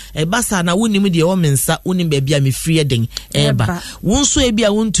etesen e basa na wonim de o mensa wonim ba bia me free yeden eba wonso e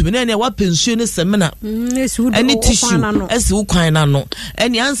bia wontumi na wa pension ne semina any tissue esi wo kwan na no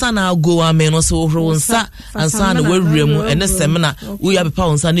any ansa na go amen no so hro nsa ansa na wawrem ene semina wo ya bepa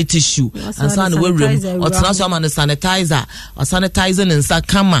wonsa ne tissue ansa na wawrem or transfer man sanitizer or sanitizing and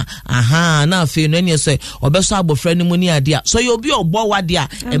sakama na afi no ene so obeso abofra ni mu ni ade a so you obi ogbo wade a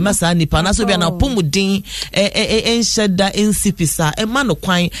e masa nipa na so bia na pomudin ensheda ensipisa e ma no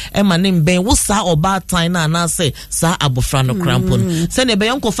kwan e ma ne mben wo sa oba tan na say sa abofra no krampon se ne be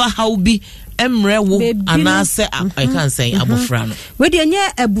yankofa how bi emre wo anase I can say abofra no we de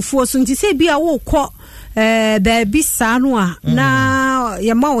nye abufuo so nti se bia wo kọ baby sanwa na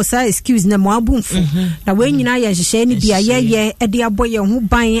ya ma wo sa excuse na mo abumfu na we nyina ya hyehyɛ ni bia ye e de aboye ho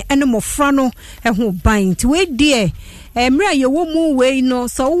ban ene mofra no e ho ban ti we de emre ye wo mu we no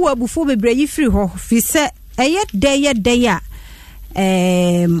so wo abufu bebre yi firi ho fi se eye de ya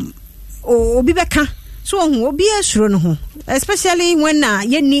obi beka so ho obi asuro no ho especially when na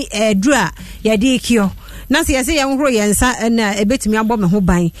ye ni dura ya de kio na se yesi yan horo yensa na ebetumi abo me ho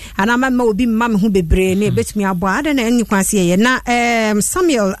ban ana ma obi ma me ho bebre na ebetumi abo ada na enyi kwase ye na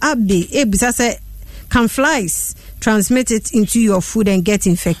Samuel Abdi ebisa se can flies transmit it into your food and get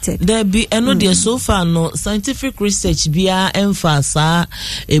infected? There be there so far no scientific research bia emphasa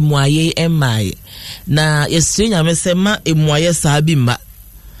emuaye emai na yesire nyame se ma emuaye sa bi ma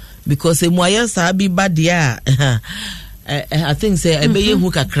because emuaye sa bi ba dia I think say ebeye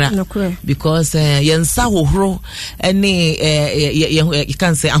hu kakra because yensa hohoro ene you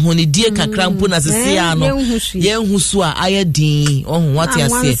can say ahonidie kakra mpo na sese ano yenhu so a ayedin ohun what you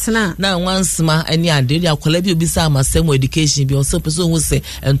say na wansma ene ade dia akola bi obisa amasem education bi also person who say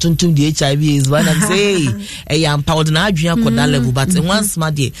entontom the HIV is one and say empowered na adwun akoda level but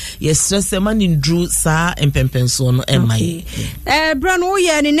wansma de yes man ndru sa empempenso no emai bro no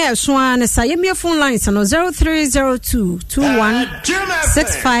ye ni na so an sa ye me phone lines no 0302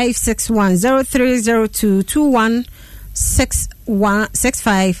 216561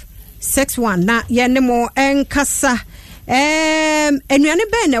 0302216561 na ye ne mo enkasa enuane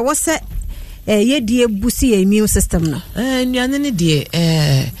be na wo se ye die busi immune system no enuane ne de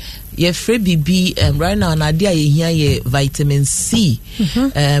ye free bibi right now na dia ye hia ye vitamin C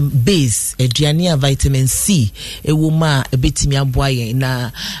base aduane vitamin C ewo ma ebetimi aboa ye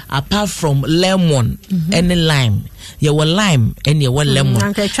na apart from lemon and lime ye wo lime and ye wo lemon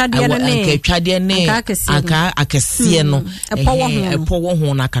anka twade ne aka akese no epo wo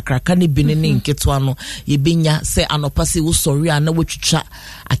ho na kakraka ne binu ne nketo ano ye benya se anopase wo sori ana wotwitwa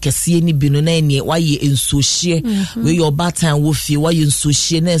akese ne binu na ne waye ensohie we your batan wo fie waye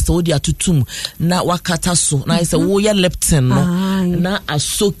ensohie na se wodi atutum na wakata so na se wo ye leptin no na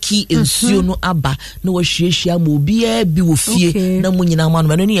asoki ensuo no aba na wo hwiehwia ma obi a bi wo fie na munyina ma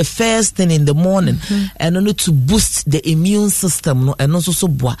no ne first thing in the morning and no to boost the immune system no and also so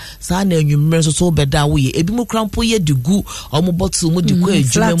boa sa na enwumre so beda wo ye ebi mu krampo ye digu omo bottle mu digu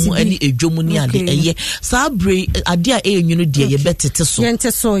adwuma mu ani edwomu ni ade eye sa bre ade a enwunu de ye betete so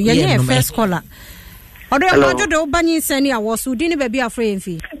yente so ye ne first caller odo ya majo de Nhyinsen ni awoso di ni ba bi afre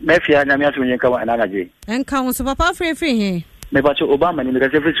mfi mefi anya mi aso nyenka wa na je enka won so papa afre he me ba cho Obama ni me ka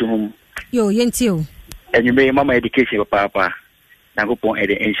se fi hum yo yente o enyume mama education papa na go pon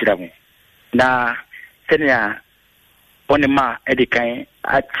ede enshira mu na senia onema edikan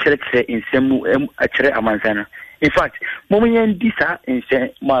a chere insemu a chere amansana in fact momen disa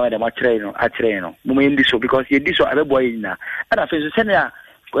inse ma da ma chere no a chere no momen diso because ye diso abeboy ina ana fe so senia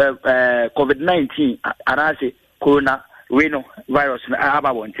COVID-19 arase corona reno virus na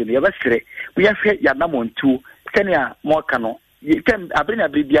ababo ntini ye basire we afi ya na montu senia mo kano tem abrina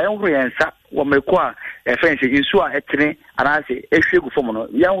bibia yon yensa wo meko a fense insu a etene arase ehwegu fom no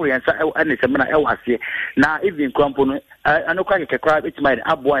yon yensa ane semna e wase na even krampo no anokwa kekekra betima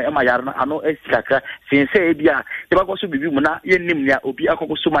aboa e ma yare no ano esikaka sinse e bia e ba koso bibi mu na yennim nia obi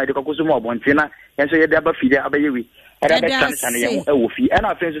akokoso ma de kokoso mu obonte na yenso ye de aba fide abayewi era be tansan ye e wo fi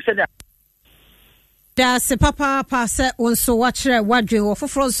ana fense se da se papa se onso wachre wadwe wo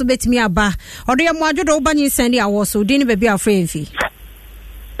foforo so betimi aba odo ye mo adwodo Nhyinsen ni awoso di ni baby afre mfi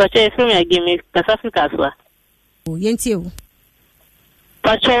so che from ya game South Africa so o yenti o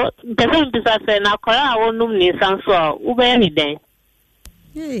pacho person bisa se na kora wonum ni sanso u be ni den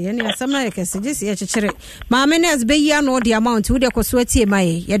yani asama ye kese jisi ye chechire ma menes be ya no the amount wo de koso atie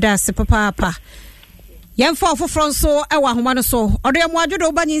mai ye da se papa yemfa ofoforo so ewa homa no so odo ye mo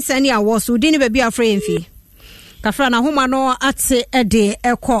adwodo Nhyinsen ni awoso di ni baby afre mfi kafra na homa no ate ede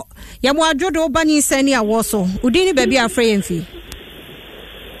ekọ ye mo adwodo Nhyinsen ni awoso udi ni baby afre mfi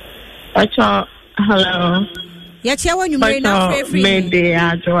pacho hello ya chiawa nyumre na afre free me de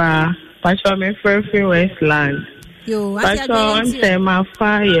adwa pacho me free Westland yo pacho say my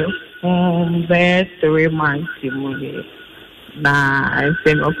fire there 3 months na I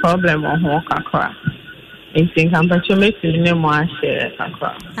say no problem on ho kakra I think I'm pacho me ne mo share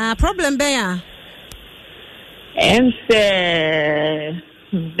kakra problem be ya and say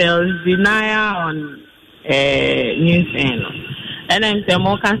there's denial on Nhyinsen and I'm the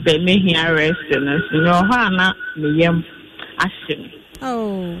more can say me here rest and no hana me yam ashim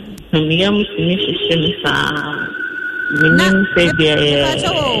me yam finish sa me name say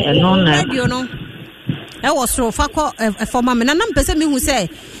there no no e was so fakọ for mama na pese me hu say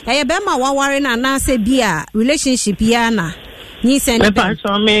e be ma waware na na say bia relationship ya na Nhyinsen me pa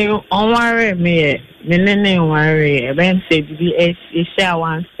so me on ware me nene ware e ben say bi e share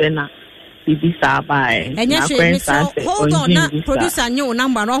one na bibi sabai na friends hold on na producer nyo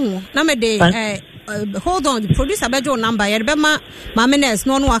number no ho na me de hold on producer bejo number ye be ma menes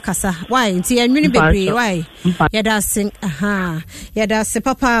no akasa why nti enwini bebre why ye da sing ye da se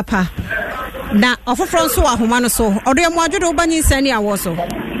papa na ofofro so ahoma no so odo ye mo adwodo Nhyinsen ni awoso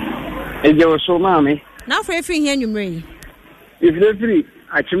eje wo so maame na afre fi hia nwumre if they free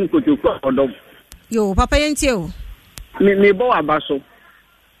achim kotoku odom yo papa yenti o me bo abaso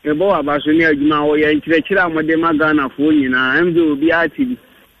ebo abaso ni adwuma wo ye nkyerɛkyerɛ amode magana fo nyina emzo obi ati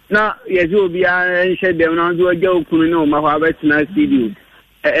na yezi obi a nhye dem na nzo agya okunu ne o ma ho abetena studio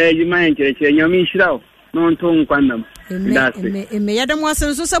adwuma nkyerɛkyerɛ nyame nhyira o no to nkwanam me yadam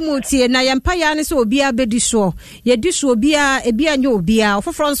wasen so samutie na yempa ya ne so obia bedi so yedi so obia ebia nya obia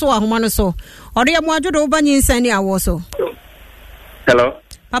ofofro so ahoma no so ode yam adwodo ba Nhyinsen ni awo so. Hello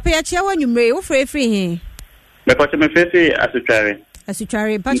papa ya chia wa nwumre wo free he me ko me fesi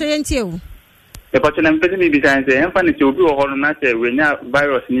asutware pacho yentie o me ko me fesi mi bisan se emfa ne se obi wo hono na se wenya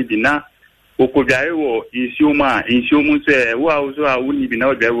virus ni bi na okodware wo insumu se wo awuso a woni bi na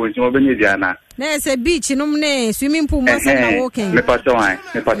odware wo nsumu benye diana na se beach num ne swimming pool mo se na wo ken me pato wan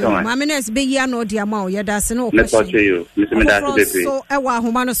ma me na se be ya no dia ma o yeda se no me pato yo me da se be so e wa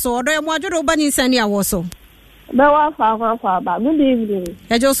ahoma no so odo e mo adwodo ba Nhyinsen ni awo so be wa fa ba good evening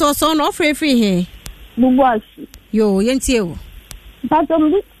e jo so no free he bubuashi yo yentie o pato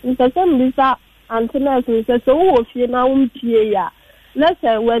mbi sa antenas so wo fie na wo mpie ya let's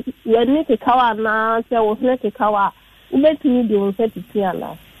say when you kawa na say wo ne kawa ubetumi di won setiti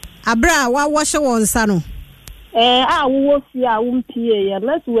ala abra wa washe won sa no a wo fi a wo mpie ya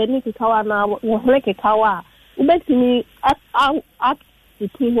let's when you kawa na wo ne kawa ubetumi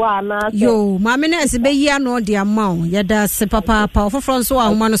atiti ho ana yo mama na se be yi ano de amount ya da se papa pa ofofro so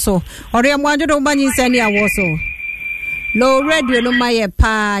ahoma no so ore mo adwodo ba Nhyinsen ni awo so low radio no ma ye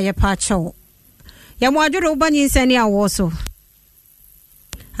pa cho ya mo adwodo ba Nhyinsen ni awo so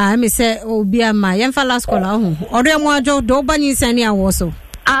me say obi ama yemfa last call ho odo mo ajo do ba Nhyinsen ni awo so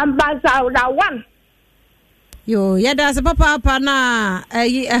ambassador one yo yeda se papa na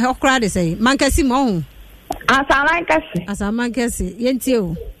okra de say mankasi mo ho asamankasi yentie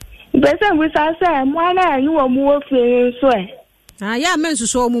o bese we say mo na yi wo mu ofie so ya men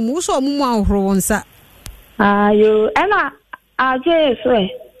so mu so mu ahoro wonsa yo ena aje so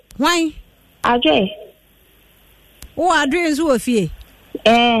why aje o adre so ofie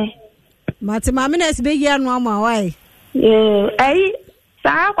mate mama na se be ya no ama why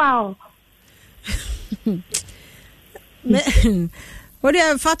sa kwa what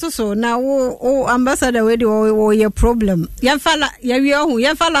do fato so na wo ambassador we wo your problem yemfa ya wi ohu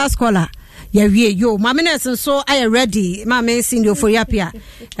yemfa last caller ya wi yo mama na so I ready mama send you for yapia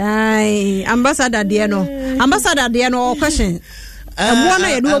ambassador de no question mwana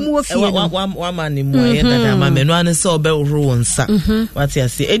ya duwa mu ofie wa mani mu aye dada ma menu ane se obe horo wonsa wati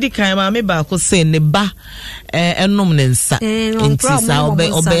ase edi kan ma me ba ko se ne ba enom ne nsa enti sa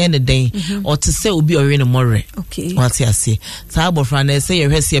obe ne den o te se obi ore ne more wati ase sa abofra na se ye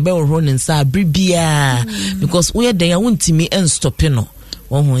hwese ebe horo ne nsa abribia because we den ya wontimi en stop no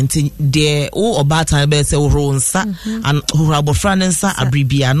enti de o obata be se horo nsa and horo abofra ne nsa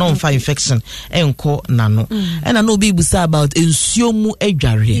abribia no mfa infection enko nano ena no be busa about ensuo mu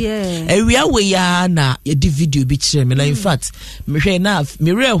adware ewia we ya na ye di video bi kire me na in fact me hwe na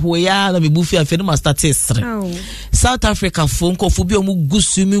me reho ya na me bufi afi no start stre South Africa fo nko bi o mu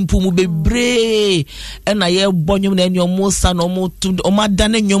gusu mi mpu mu bebre ena ye bonyom na enyo mu sa no mu o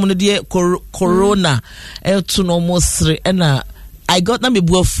madane nyom no de corona etu no mu sre ena I got na me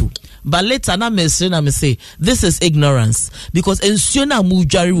buafu but later na me say this is ignorance because ensuo na mu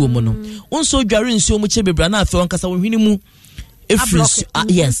dware wo mu no unso dware ensuo mu che bebra na afi onkasa wo hwini mu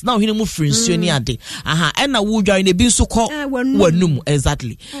yes now hwini mu free ensuo ni ade na wo dware na bi nso ko wanum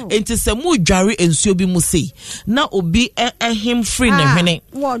exactly enti se mu dware ensuo bi mu sei na obi him free na hwene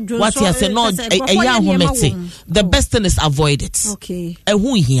what you say no eya homete the best thing is avoid it okay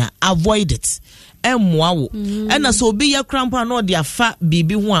ehun hia avoid it emwawo ena so obi ya krampa na odi afa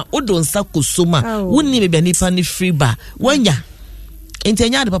bibi ho a odonsa kosoma wonni bebe nipa ni free bar wanya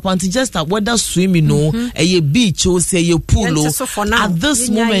intenya de papa anti just whether swimming no a beach or say a pool at this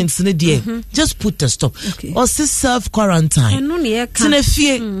moment in the day just put the stop or self quarantine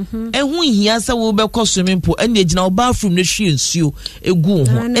tinefie ehun hia say we be ko swimming pool and gina bathroom na hwe nsuo egu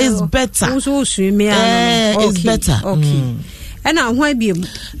ho is better it's better okay ena ho biem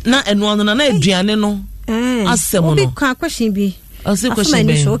na eno no na aduane no asem no obi kwa question bi ase question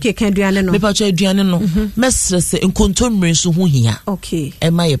be okay kan aduane no me pa cha aduane no mesrese nkontomre so ho hia okay e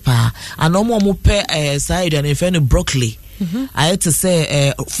ma ye pa anomo mo pe sa aduane fe no broccoli I had to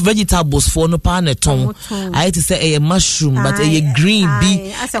say vegetables for no paneton. I had to say a mushroom, but a green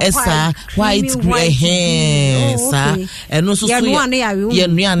bee, esa white grey hair, sir, and also ye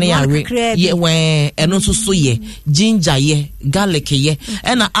and also so ye ginger ye garlic ye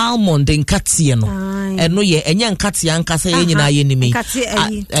and almond and katiano and no ye and yan katian kasa ye na ye ni me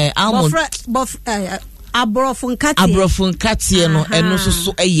almond abrofun katie no eno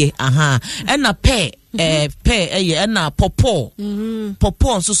so eye and a pear pe na popo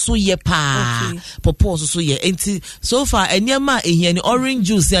nso so ye pa popo nso so ye enti so far eniema ehia ni orange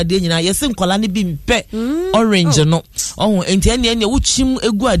juice ade nyina yesi nkola ne bi pe orange no ohun enti ene wuchim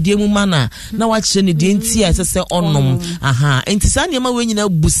egu ade mu mana na wa kire ne de enti a sese onom enti sa niema we nyina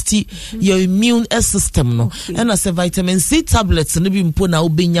boosti your immune system no na se vitamin C tablets ne bi mpo na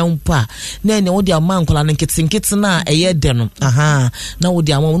obenya mpa na ene wo de ama nkola ne nkete na eye de no na wo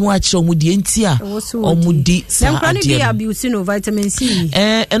de ama no wa kire mu de enti a omudi sa ade ya beauty no vitamin C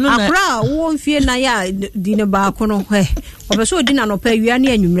akra wo mfie na ya di ne ba ko no obeso odi na no pa wia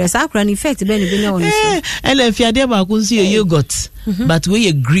na anwumre sa akra ni effect be ne benya won so ele fia de ba ko nso yogurt but we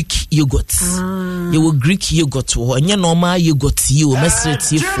a Greek yogurt you Greek yogurt wo enye normal yogurt you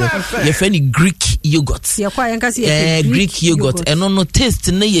mesreti for you friend Greek yogurt ye kwa yanka si Greek yogurt eno no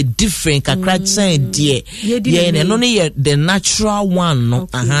taste na ye different kakra chan de ye eno no ye the natural one no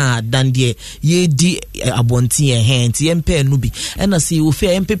than the ye di abonti ye hent ye mpe enu bi ena si wo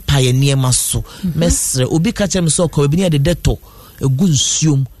fe mpe paye niema so mesre obi ka chem so ko bi ne de deto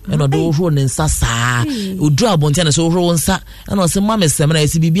egunsium eno do horo ne nsa saa odu abonti na so horo nsa eno se mama semena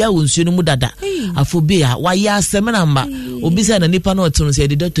esi bibia wo nsuo no mu dada afobi a wa ya semena mba obi se na nipa na otu no se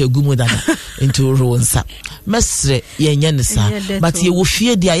de deto egumu dada into horo nsa mesre ye nya ne sa but ye wo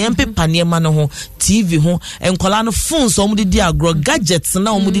fie dia ye mpe panema no ho TV ho enkola no phones o mu di agro gadgets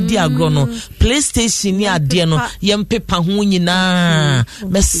na o mu di agro no PlayStation ni ade no ye mpe pa ho nyina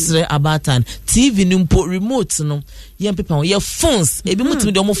mesre abatan TV ni mpo remote no ye mpe pa ho ye phones ebi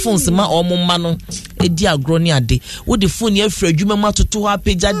mutimi de phones ma omma no edi agro ni ade wo de phone ye fra adwuma ma toto ha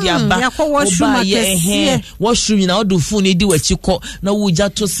pagya de aba oba ye washroom na wo de phone edi wachiko na wo gya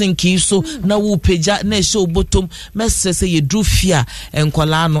to sink so na wo pagya na ehye obotom mesese se ye dru fia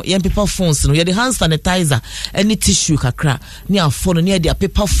enkola no ye paper phones no ye de hand sanitizer any tissue kakra ni afo no ni de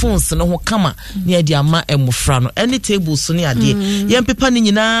paper phones no ho kama ni de ama emofra no any table so ni ade ye paper ni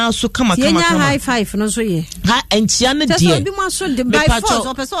nyina so kama high five no so ye ha enchia ne de obi mo so de by force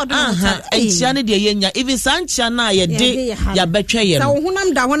opeso odo enchia ne de ye nya even sanchia na ye de ya betwe ye no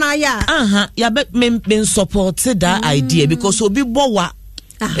hunam da ho na ya ya be me support that idea because obi bowa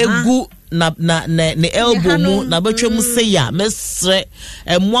egu na elbow mu na betwe mu say ya mesre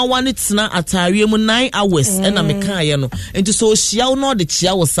emwa ne tena atare mu 9 hours na meka ye no enti so hia wo no de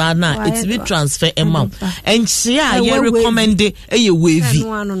chia wo sa na it be transfer amount enchia ye recommend eye wavy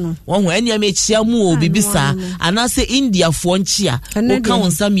won ho enia me chia mu o bibisa ana se India fo nchia wo ka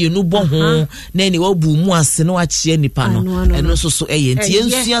won sa mienu bo ho na eni wo bu mu ase no wa chia nipa no eno so eye enti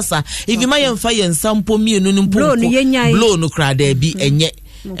ensua sa if ma ye mfa ye nsampo mienu no mpo blow no kra da bi enye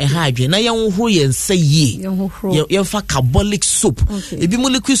hadwe na ye ho ye nsa yie ye fa carbolic soap ebi mo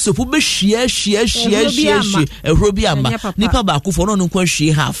liquid soap be hwia ehro bi amba nipa ba akofo no nko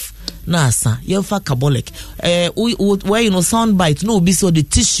hwie half na asa ye fa carbolic where you know sound bite no be so the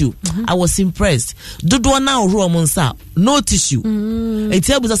tissue I was impressed dodo na ohro mo nsa no tissue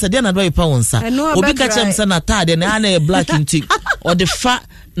eti abuza se de na do ipa wonsa obi ka chem se na tade na na black into or the fat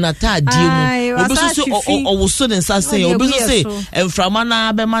na tade mu obi so owoso ne nsa se obi so say emframa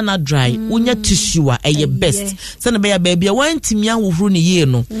na be ma na dry unya tissue a eye best se na be ya baby wantimi ahohoro ne ye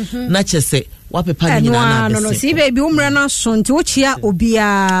no na chese wapepa ni na no si baby umra na so nti wo chia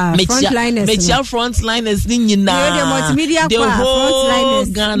obia frontliners mechia frontliners ni nyina the multimedia kwa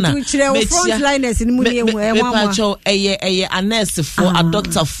frontliners tu chire frontliners ni mu ni enwo mepacho eye a nurse for a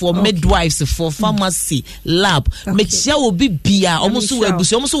doctor for midwives for pharmacy lab mechia obi bia omuso wa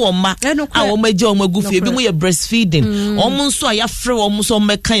ebusu omuso wo ma a wo maje o magufu ebi mu ye breastfeeding omuso a ya frɛ omuso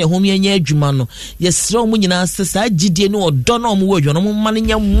meka ye hom yenya adwuma no ye srɛ omu nyina sesa gidie ni odo na omu wadwo no mo ma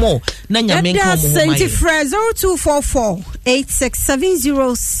nya mo na nyame That's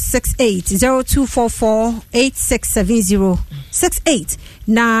 0244-867068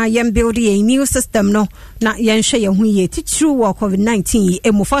 na yem build a immune system no na yen hwe ye hu ye titru wo COVID-19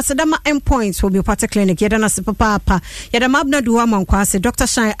 emufa sedama endpoints will be part clinic yedana se papa yedama abna duwa mankwa se Dr.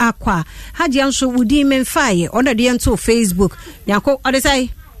 Shine Akwa hadi anso wudi menfaye ona de ento Facebook nyako odesai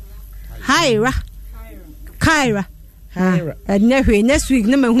hi Kyra next week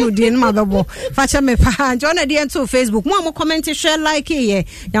na mahunu die na mabebo facha me pa jona die to Facebook mo comment share like ye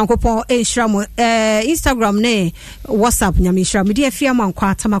yankopon enhira mo Instagram ne WhatsApp nyame hira me die afia mo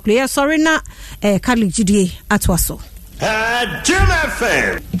ankwa tamakule ya sorry na Catholic Judie atwaso Adom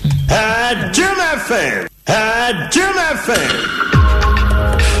FM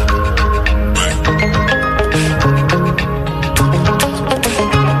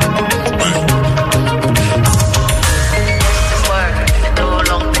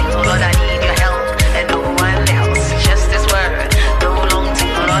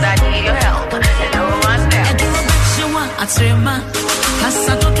No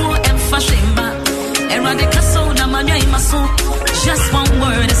Kasa todo emfashema. Erade kaso na manya imaso. Just one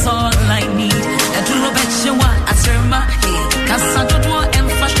word is all I need. Edulo betchewa aterma. Kasa todo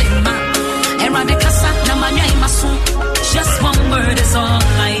emfashema. Erade kasa na manya imaso. Just one word is all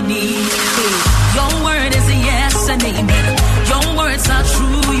I need. Your word is a yes and amen. Your words are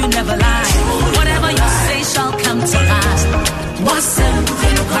true, you never lie. Whatever you say shall come to pass.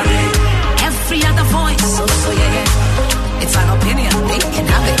 Every other voice